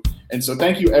too. And so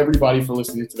thank you, everybody, for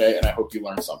listening today, and I hope you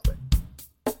learned something.